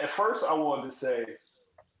 At first, I wanted to say,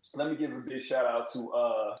 let me give a big shout out to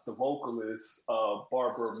the vocalist,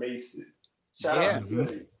 Barbara Mason. Shout out to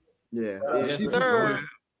Billy. Yes, sir.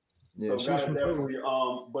 So definitely,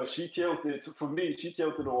 but she killed it. For me, she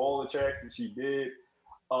killed it on all the tracks that she did.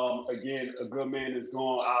 Again, A Good Man Is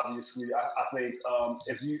Gone. Obviously, I think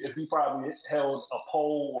if you probably held a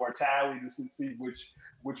poll or a tally to see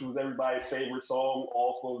which was everybody's favorite song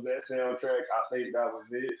off of that soundtrack, I think that was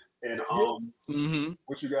it. And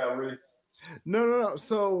what you got, Ray? No.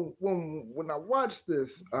 So when I watched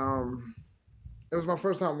this, it was my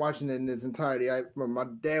first time watching it in its entirety. My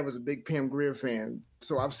dad was a big Pam Grier fan,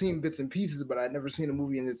 so I've seen bits and pieces, but I'd never seen a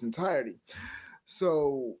movie in its entirety.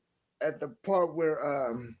 So at the part where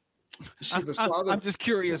Sheba's father, I'm just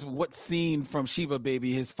curious what scene from Sheba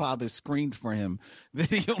Baby his father screened for him that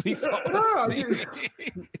he only saw. You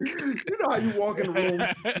know how you walk in the room.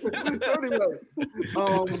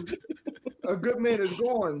 Anyway, A Good Man Is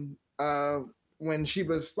Gone. When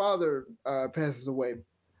Sheba's father passes away,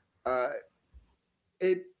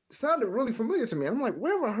 it sounded really familiar to me. I'm like,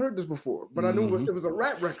 where have I heard this before? But I knew it was a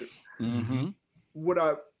rap record. What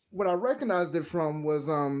I recognized it from was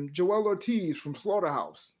Joel Ortiz from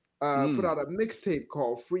Slaughterhouse put out a mixtape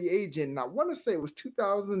called Free Agent, and I want to say it was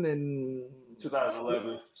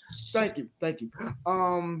 2011. Thank you.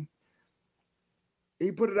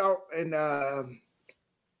 He put it out, and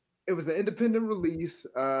it was an independent release.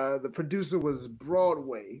 The producer was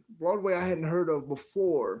Broadway. Broadway I hadn't heard of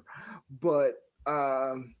before, but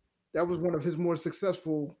that was one of his more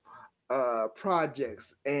successful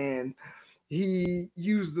projects. And he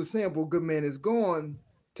used the sample Good Man Is Gone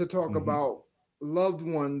to talk about loved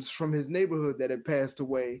ones from his neighborhood that had passed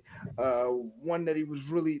away. One that he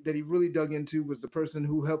really dug into was the person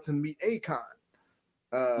who helped him meet Akon.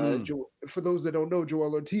 For those that don't know,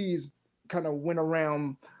 Joel Ortiz kind of went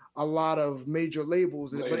around a lot of major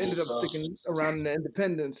labels, but ended up sticking around in the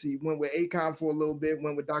independents. He went with Akon for a little bit,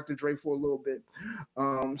 went with Dr. Dre for a little bit.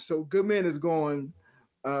 So Good Man Is Gone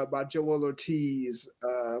by Joel Ortiz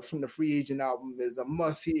from the Free Agent album is a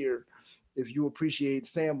must hear if you appreciate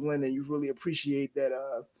sampling and you really appreciate that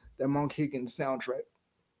Monk Higgins soundtrack.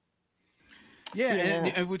 Yeah.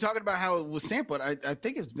 And we're talking about how it was sampled. I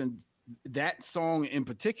think it's been that song in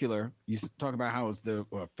particular. You talk about how it's the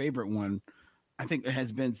favorite one. I think it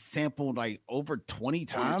has been sampled like over 20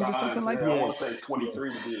 times or something like that. I want to say 23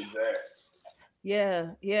 to be exact.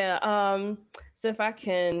 Yeah. So if I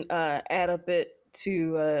can add a bit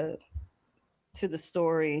to the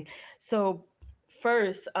story. So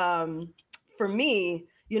first, for me,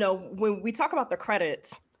 when we talk about the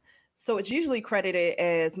credits, so it's usually credited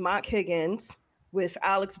as Monk Higgins with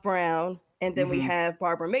Alex Brown and then we have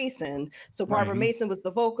Barbara Mason. So Barbara Mason was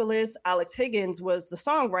the vocalist, Alex Higgins was the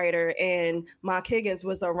songwriter, and Mark Higgins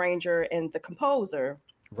was the arranger and the composer.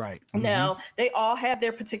 Right. Now, they all have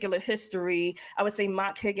their particular history. I would say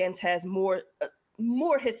Mark Higgins has more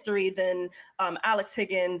history than Alex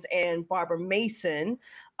Higgins and Barbara Mason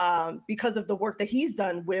because of the work that he's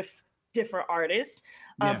done with different artists.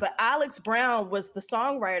 But Alex Brown was the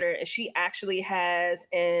songwriter, and she actually has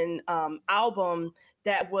an album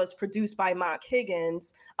that was produced by Mark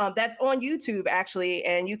Higgins. That's on YouTube, actually,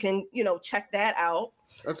 and you can, check that out.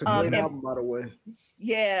 That's a great album, by the way.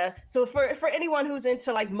 Yeah. So for anyone who's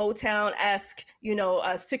into like Motown-esque,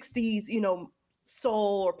 60s,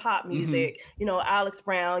 soul or pop music, Alex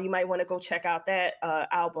Brown, you might want to go check out that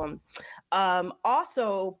album.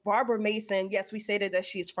 Also, Barbara Mason, yes, we stated that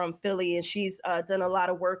she's from Philly, and she's done a lot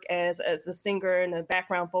of work as a singer and a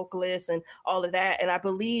background vocalist and all of that. And I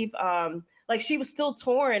believe she was still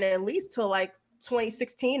touring at least till like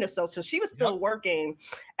 2016 or so. So she was still working,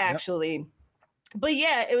 actually. But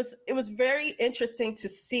yeah, it was very interesting to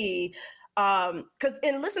see, because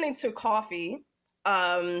in listening to Coffee,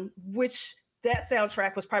 which that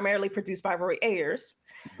soundtrack was primarily produced by Roy Ayers.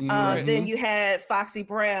 Then you had Foxy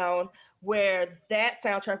Brown, where that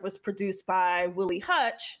soundtrack was produced by Willie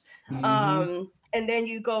Hutch. And then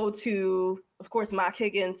you go to, of course, Mark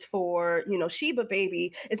Higgins for, Sheba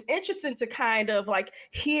Baby. It's interesting to kind of like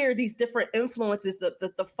hear these different influences,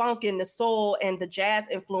 the funk and the soul and the jazz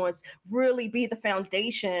influence really be the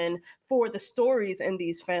foundation for the stories in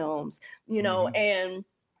these films, and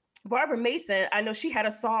Barbara Mason, I know she had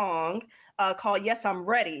a song called Yes, I'm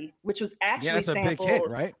Ready, which was actually sampled. A big hit,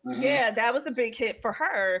 right? Yeah, that was a big hit for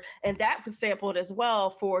her. And that was sampled as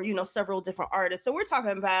well for, several different artists. So we're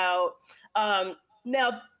talking about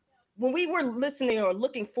now, when we were listening or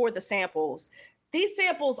looking for the samples, these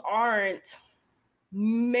samples aren't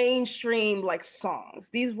mainstream like songs.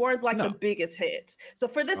 These weren't like the biggest hits. So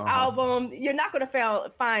for this album, you're not going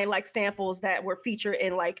to find like samples that were featured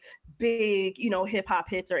in like big, hip hop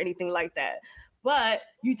hits or anything like that. But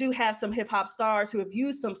you do have some hip hop stars who have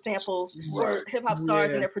used some samples, or hip hop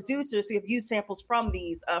stars and their producers who have used samples from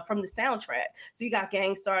these, from the soundtrack. So you got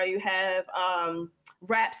Gang Starr, you have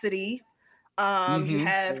Rhapsody, you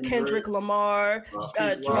have Kendrick Lamar,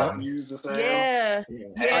 DJ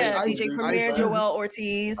Premier, Joel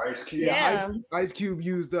Ortiz. Ice Cube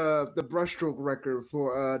used the Brushstroke record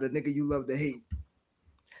for the Nigga You Love to Hate.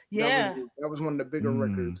 Yeah, that was one of the bigger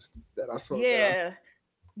records that I saw.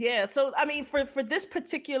 Yeah. So I mean, for this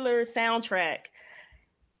particular soundtrack,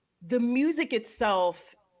 the music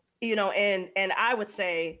itself, and I would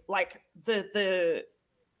say like the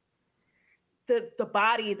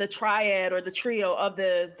body, the triad or the trio of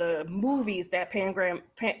the movies that Pam Grier,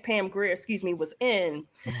 was in.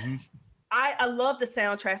 I love the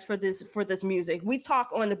soundtracks for this music. We talk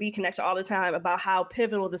on the Beat Connection all the time about how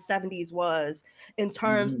pivotal the 70s was in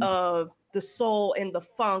terms of the soul and the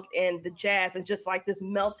funk and the jazz and just like this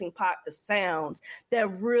melting pot of sounds that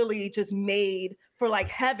really just made for like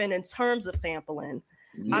heaven in terms of sampling.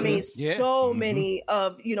 I mean, so many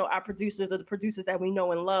of, our producers or the producers that we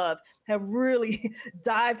know and love have really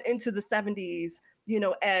dived into the 70s,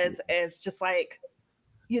 as just like,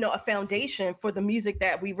 a foundation for the music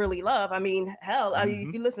that we really love. I mean, hell,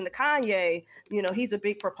 if you listen to Kanye, he's a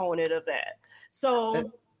big proponent of that.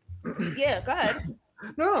 So, yeah, go ahead.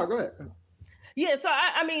 No, go ahead. Yeah, so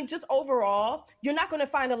I mean, just overall, you're not going to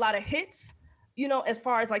find a lot of hits, as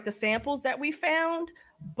far as like the samples that we found,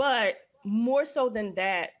 but more so than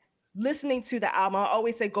that, listening to the album, I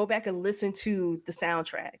always say go back and listen to the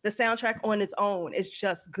soundtrack. The soundtrack on its own is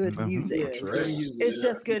just good music. It's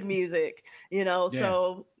just good music,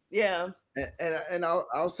 so yeah. And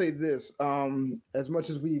I'll say this, as much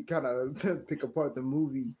as we kind of pick apart the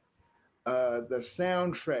movie, the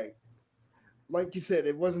soundtrack, like you said,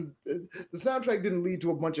 the soundtrack didn't lead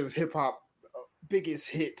to a bunch of hip hop biggest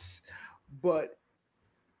hits, but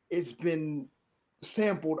it's been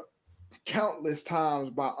sampled countless times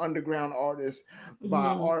by underground artists,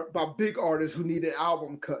 by big artists who needed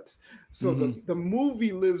album cuts. So the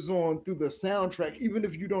movie lives on through the soundtrack, even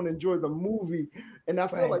if you don't enjoy the movie. And I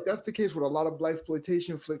feel like that's the case with a lot of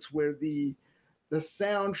blaxploitation flicks, where the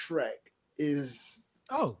soundtrack is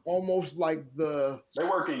almost like they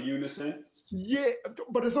work in unison. Yeah,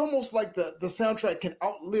 but it's almost like the soundtrack can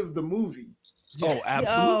outlive the movie. Oh,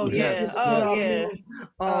 absolutely.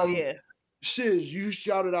 Oh yeah. Shiz, you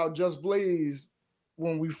shouted out Just Blaze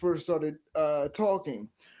when we first started talking.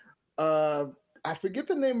 I forget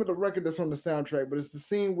the name of the record that's on the soundtrack, but it's the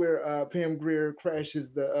scene where Pam Grier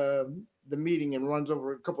crashes the meeting and runs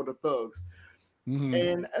over a couple of the thugs.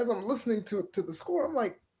 And as I'm listening to the score, I'm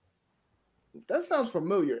like, that sounds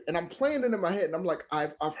familiar. And I'm playing it in my head, and I'm like,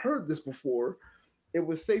 I've heard this before. It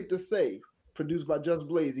was Safe to Say, produced by Just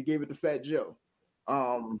Blaze. He gave it to Fat Joe.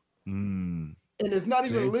 And it's not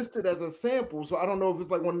even listed as a sample, so I don't know if it's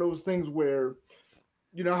like one of those things where,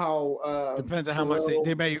 you know how depends on how much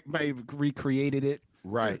they may recreated it.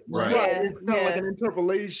 Right. Yeah, it's kind of like an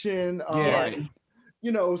interpolation.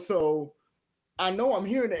 You know, so I know I'm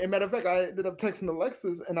hearing it. As a matter of fact, I ended up texting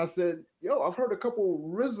Alexis and I said, "Yo, I've heard a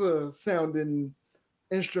couple RZA sounding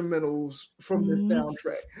instrumentals from this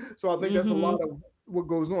soundtrack." So I think that's a lot of what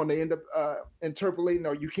goes on. They end up interpolating,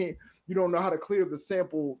 or you don't know how to clear the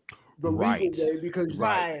sample the legal way because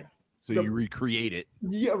so you recreate it.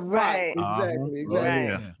 Yeah, right. Exactly.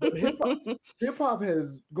 But hip hop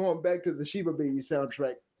has gone back to the Sheba Baby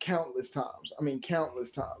soundtrack countless times. I mean, countless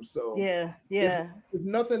times. So if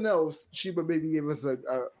nothing else, Sheba Baby gave us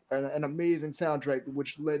an amazing soundtrack,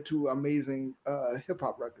 which led to amazing hip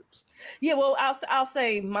hop records. Yeah, well, I'll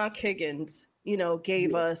say Monk Higgins,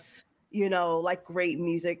 gave us like great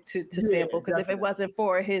music to sample, because if it wasn't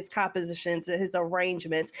for his compositions and his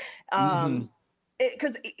arrangements,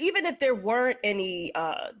 because even if there weren't any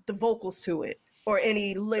the vocals to it or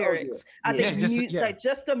any lyrics, I think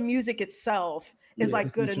just the music itself is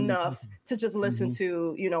like good enough to just listen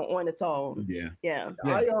to, on its own.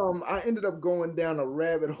 I ended up going down a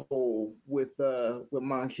rabbit hole with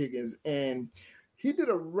Monk Higgins, and he did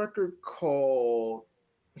a record called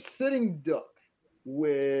Sitting Duck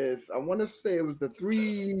with, I want to say it was the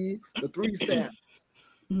three sounds.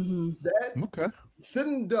 That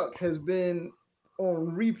Sitting Duck has been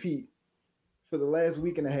on repeat for the last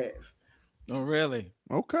week and a half. Oh, really?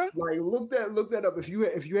 Okay. Like look that up if you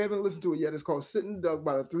haven't listened to it yet. It's called Sitting Duck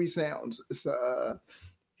by the Three Sounds. It's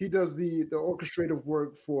he does the orchestrative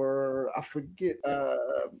work for I forget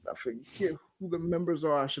who the members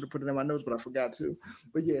are. I should have put it in my notes, but I forgot to.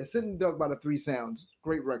 But yeah, Sitting Duck by the Three Sounds.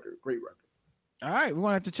 Great record. All right, we're going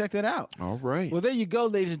to have to check that out. All right. Well, there you go,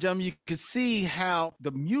 ladies and gentlemen. You can see how the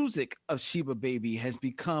music of Sheba Baby has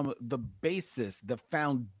become the basis, the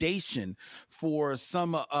foundation for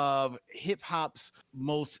some of hip-hop's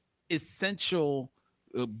most essential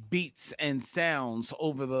beats and sounds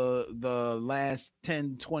over the last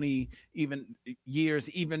 10, 20 even years,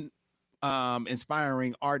 even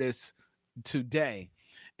inspiring artists today.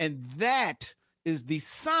 And that is the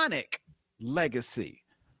sonic legacy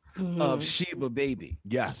of Sheba Baby.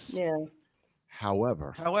 Yes. Yeah.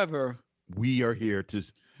 However, we are here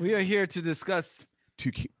to discuss,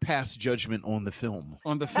 to pass judgment on the film.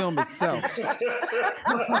 On the film itself.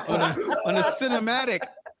 on the cinematic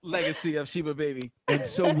legacy of Sheba Baby. And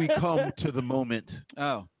so we come to the moment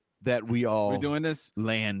that we're doing this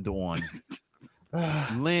land on.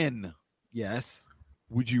 Lynn. Yes.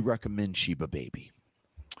 Would you recommend Sheba Baby?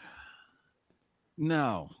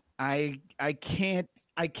 No. I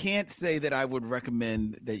can't say that I would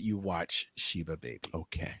recommend that you watch Sheba Baby.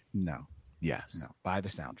 Okay. No. Yes. No. Buy the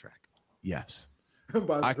soundtrack. Yes.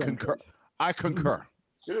 I concur.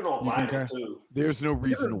 Get it on vinyl too. There's no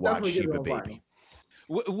reason to watch Sheba Baby.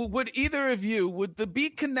 Would either of you, would the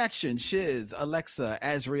Beat Connection, Shiz, Alexa,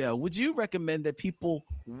 Azriel, would you recommend that people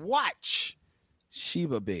watch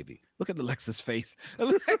Sheba Baby? Look at Alexa's face.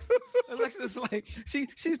 Alexa's like,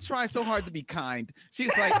 she's trying so hard to be kind.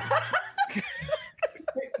 She's like...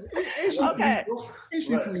 Okay.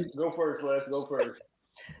 Go first, Les. Go first.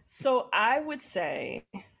 So I would say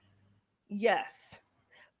yes.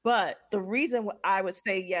 But the reason I would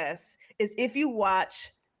say yes is if you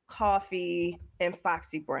watch Coffee and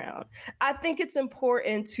Foxy Brown. I think it's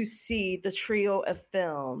important to see the trio of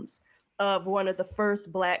films of one of the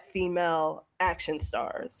first Black female action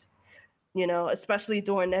stars, especially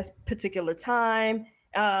during this particular time.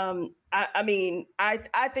 I mean,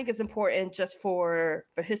 I think it's important just for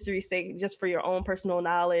history's sake, just for your own personal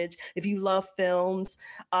knowledge. If you love films,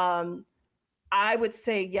 I would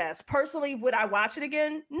say yes. Personally, would I watch it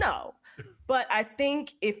again? No. But I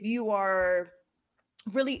think if you are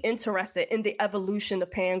really interested in the evolution of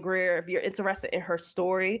Pam Grier, if you're interested in her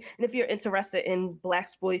story, and if you're interested in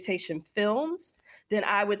Blaxploitation films, then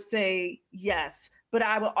I would say yes. But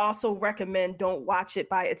I would also recommend don't watch it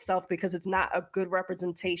by itself because it's not a good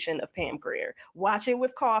representation of Pam Grier. Watch it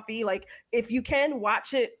with Coffee. Like, if you can,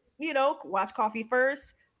 watch it, watch Coffee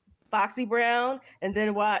first, Foxy Brown, and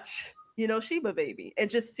then watch, Sheba Baby, and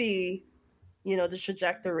just see, the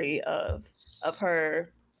trajectory of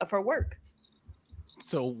her work.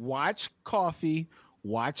 So watch Coffee,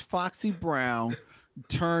 watch Foxy Brown,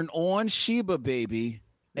 turn on Sheba Baby,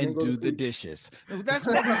 and do the dishes. That's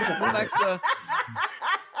what Alexa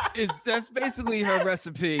is. That's basically her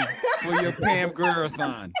recipe for your Pam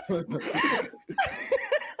Grier-a-thon.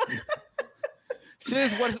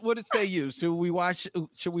 Shiz, what did it say you? Should we watch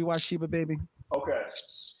Sheba Baby? Okay.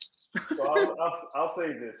 So I'll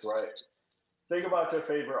say this, right? Think about your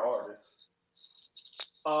favorite artist.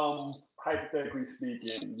 Hypothetically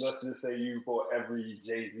speaking, let's just say you bought every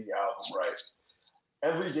Jay-Z album, right?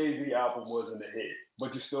 Every Jay-Z album wasn't a hit,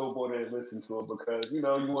 but you still bought it and listened to it because, you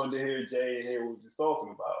wanted to hear Jay and hear what he's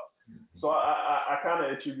talking about. So I kind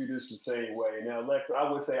of attribute this the same way. Now, Lex, I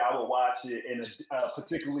would say I would watch it in a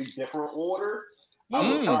particularly different order. I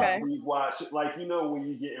would probably watch it, like, when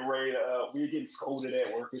you're getting ready to, when you're getting scolded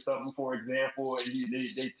at work or something, for example, and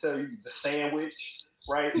they tell you the sandwich,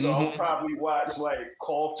 right? So I would probably watch, like,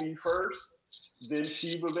 Coffee first, then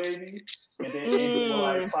Sheba Baby, and then end with,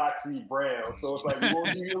 like, Foxy Brown. So it's like, we're going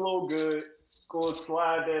to do you a little good, go and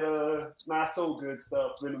slide that not so good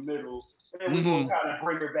stuff in the middle, and then we're going to kind of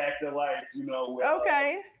bring her back to life,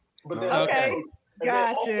 Okay. But then,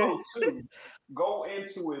 Gotcha. Also, too, go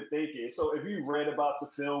into it thinking. So if you read about the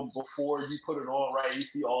film before you put it on, right, you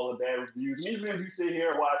see all the bad reviews. And even if you sit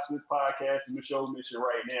here and watch this podcast and the show mission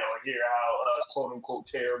right now and hear how quote unquote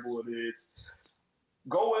terrible it is,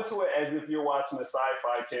 go into it as if you're watching a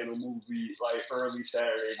Sci-Fi Channel movie like early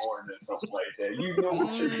Saturday morning or something like that. You know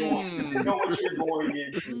what you're going. You know what you're going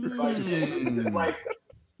into. Like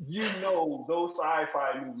those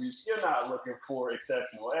sci-fi movies, you're not looking for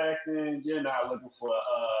exceptional acting. You're not looking for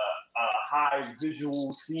high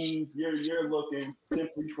visual scenes. You're looking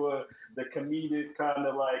simply for the comedic kind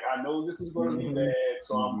of like, I know this is going to be bad,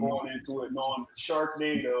 so I'm going into it knowing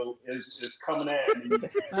Sharknado is coming at me.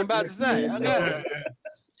 I'm about to say, okay.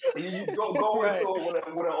 You go into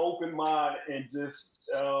it with an open mind and just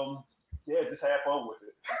just have fun with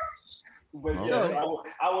it. But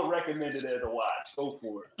I would recommend it as a watch. Go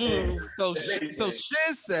for it. So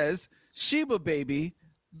Shiz says Sheba Baby,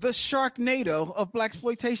 the Sharknado of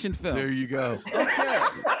blaxploitation films. There you go. Okay.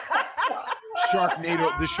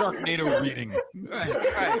 The Sharknado reading.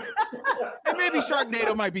 Right. And maybe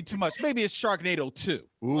Sharknado might be too much. Maybe it's Sharknado 2.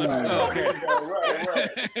 Ooh. Okay.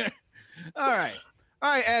 Right.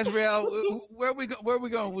 All right, Azrael, where we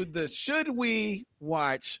going with this? Should we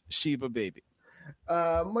watch Sheba Baby?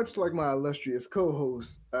 Much like my illustrious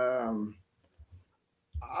co-host, I'm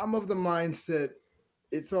of the mindset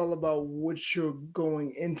it's all about what you're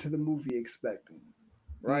going into the movie expecting,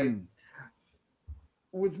 right?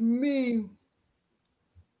 With me,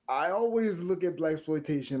 I always look at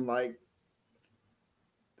blaxploitation like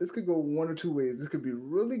this could go one or two ways. This could be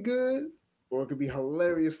really good, or it could be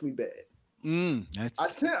hilariously bad.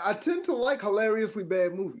 I tend to like hilariously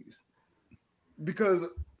bad movies because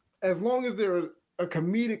as long as there's a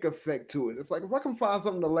comedic effect to it, it's like if I can find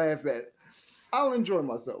something to laugh at, I'll enjoy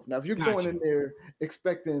myself. Now, if you're going in there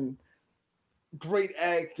expecting great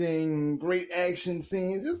acting, great action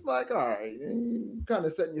scenes, it's like, all right, you're kind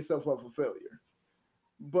of setting yourself up for failure.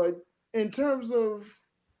 But in terms of,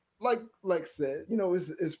 like said,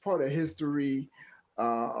 it's part of history.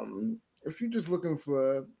 If you're just looking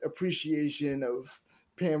for appreciation of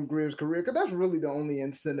Pam Grier's career, because that's really the only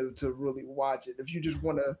incentive to really watch it. If you just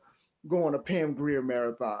want to go on a Pam Grier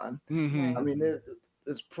marathon, I mean,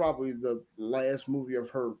 it's probably the last movie of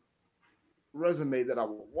her resume that I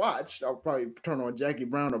would watch. I'll probably turn on Jackie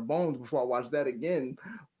Brown or Bones before I watch that again.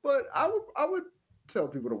 But I would tell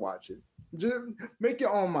people to watch it. Just make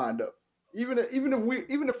your own mind up. Even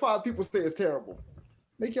if 5 people say it's terrible,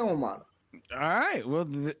 make your own mind up. All right. Well,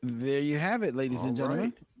 there you have it, ladies and gentlemen.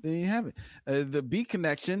 Right. There you have it. The Beat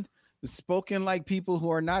Connection, spoken like people who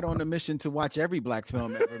are not on a mission to watch every black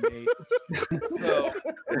film ever made. So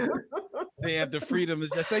they have the freedom to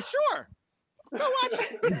just say, sure, go watch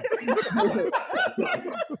it.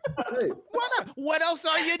 Hey. What else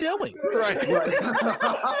are you doing? Right.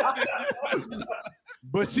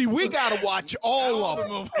 But see, we got to watch all of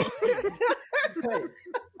them. Hey,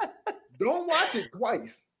 don't watch it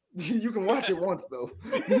twice. You can watch it once, though.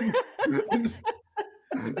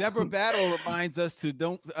 Deborah Battle reminds us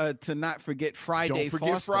to not forget Friday Foster. Don't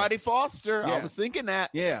forget Friday Foster. Yeah. I was thinking that.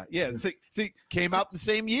 Yeah. See, came out the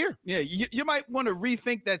same year. Yeah, you might want to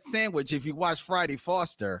rethink that sandwich if you watch Friday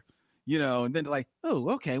Foster, and then like, oh,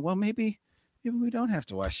 okay, well maybe we don't have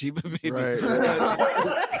to watch Sheba Baby. Right.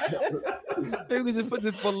 Maybe we just put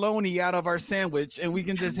this bologna out of our sandwich and we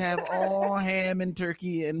can just have all ham and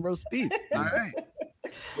turkey and roast beef. All right.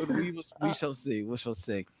 But we shall see. We shall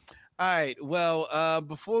see. All right. Well,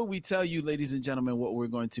 before we tell you, ladies and gentlemen, what we're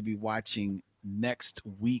going to be watching next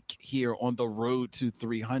week here on the road to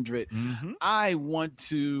 300, I want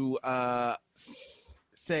to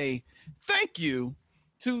say thank you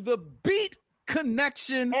to the Beat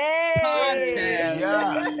Connection Podcast.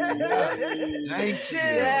 Yes. Thank you.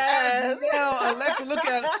 Yes. Now, Alexa, look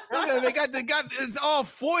at it. They got it's all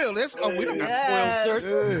foil. We don't got foil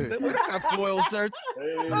shirts. We don't got foil shirts.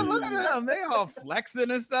 Oh, look at them. They all flexing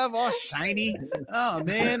and stuff, all shiny. Oh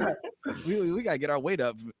man. We gotta get our weight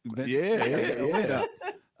up, Vince. Yeah.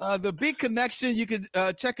 The Beat Connection, you can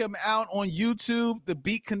check them out on YouTube, the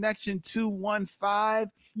Beat Connection 215,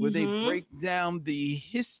 where they break down the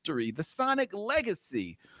history, the sonic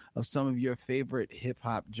legacy of some of your favorite hip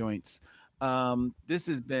hop joints. This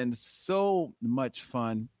has been so much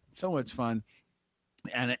fun.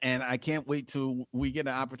 And I can't wait till we get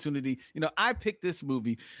an opportunity. I picked this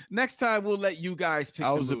movie. Next time we'll let you guys pick.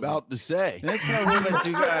 I was about to say. Next time we'll let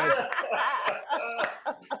you guys.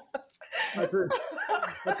 I'll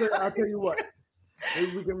tell you what.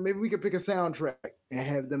 Maybe we can pick a soundtrack and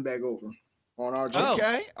have them back over on our channel.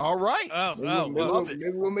 Okay, all right. Maybe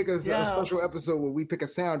we'll make a special episode where we pick a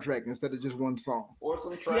soundtrack instead of just one song or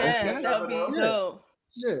some tracks. Yeah, that would be dope.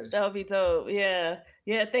 Yeah, that would be dope. Yeah.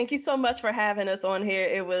 Thank you so much for having us on here.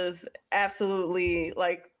 It was absolutely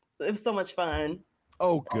it was so much fun.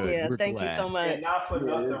 Oh, good. Yeah, thank you so much. And not for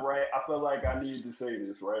nothing, right? I feel like I need to say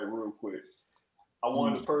this, right, real quick. I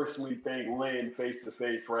want to personally thank Lynn face to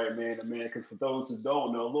face, right, man to man, because for those who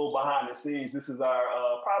don't know, a little behind the scenes, this is our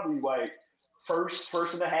probably first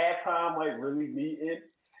and a half time really meeting.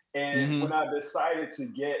 And when I decided to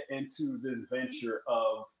get into this venture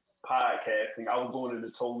of podcasting, I was going in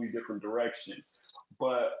a totally different direction.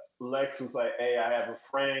 But Lex was like, hey, I have a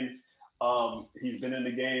friend. He's been in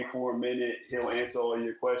the game for a minute. He'll answer all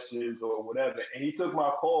your questions or whatever. And he took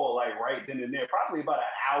my call right then and there, probably about an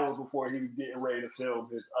hour before he was getting ready to film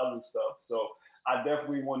his other stuff. So I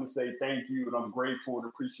definitely want to say thank you, and I'm grateful and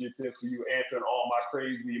appreciative for you answering all my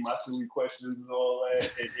silly questions and all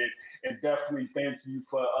that. and definitely thank you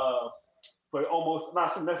for almost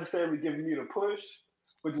not necessarily giving me the push,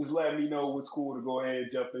 but just let me know what's cool to go ahead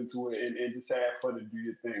and jump into it and just have fun and do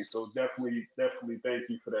your thing. So definitely thank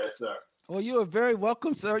you for that, sir. Well, you are very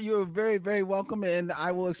welcome, sir. You are very, very welcome, and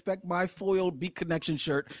I will expect my foiled Beat Connection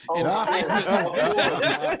shirt. Oh, and I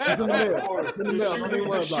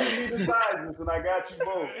got you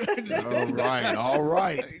both. All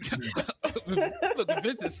right. Look,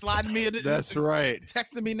 Vince is sliding me in it. That's right.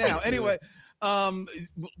 Texting me now. Anyway, well,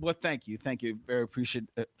 thank you. Very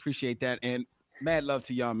appreciate that, and mad love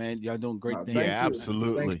to y'all, man. Y'all doing great things. Yeah,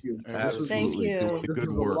 absolutely. Thank you. Absolutely. Thank you. Good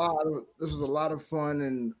work. This was a lot of fun,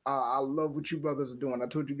 and I love what you brothers are doing. I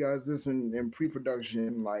told you guys this in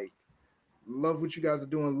pre-production. Love what you guys are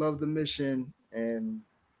doing. Love the mission, and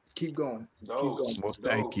keep going. Dope. Well,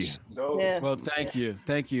 thank you. Yeah. Well, thank you.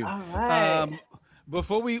 All right.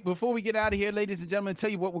 Before we get out of here, ladies and gentlemen, tell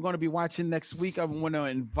you what we're going to be watching next week. I want to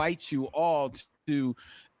invite you all to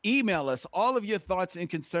email us all of your thoughts and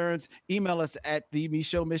concerns. Email us at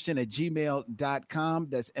themishowmission@gmail.com.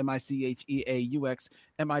 That's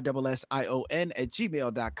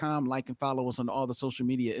MICHEAUXMISSION@gmail.com. Like and follow us on all the social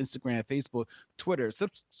media, Instagram, Facebook, Twitter.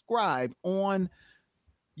 Subscribe on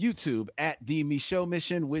YouTube at The Me Show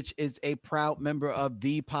Mission, which is a proud member of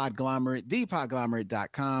The Podglomerate,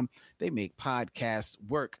 thepodglomerate.com. They make podcasts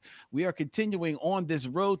work. We are continuing on this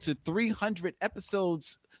road to 300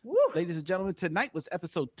 episodes. Woo. Ladies and gentlemen, tonight was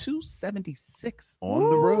episode 276. On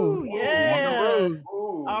the road. Yeah. On the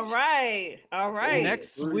road. All right.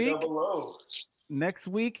 Next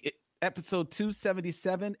week, episode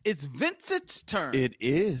 277. It's Vincent's turn. It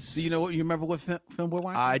is. Do you remember what film we're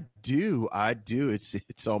watching? I do.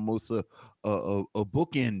 It's almost a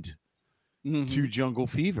bookend to Jungle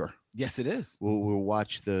Fever. Yes, it is. We'll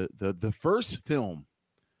watch the first film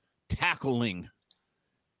tackling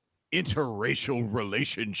interracial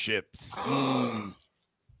relationships.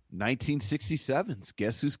 1967's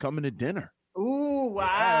Guess Who's Coming to Dinner? Ooh,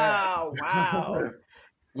 wow. Wow.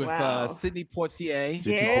 With Sidney Poitier.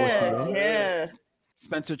 Yeah.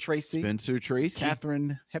 Spencer Tracy.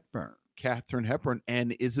 Katharine Hepburn.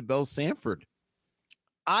 And Isabel Sanford.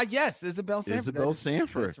 Yes, Isabel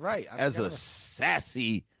Sanford. That's right. As a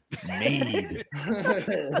sassy maid.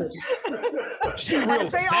 She real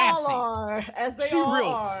sassy.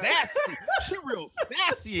 She real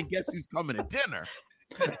sassy. And Guess Who's Coming to Dinner?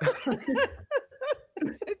 Is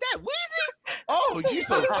that Weezy? Oh, you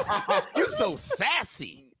so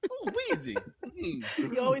sassy. Oh, Weezy.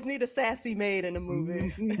 You always need a sassy maid in a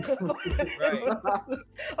movie. Right.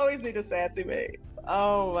 Always need a sassy maid.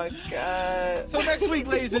 Oh my God. So next week,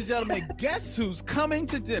 ladies and gentlemen, guess who's coming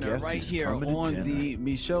to dinner right here on The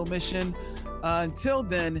Me Show Mission. Until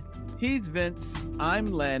then, he's Vince, I'm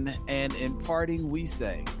Len, and in parting we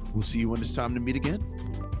say, we'll see you when it's time to meet again.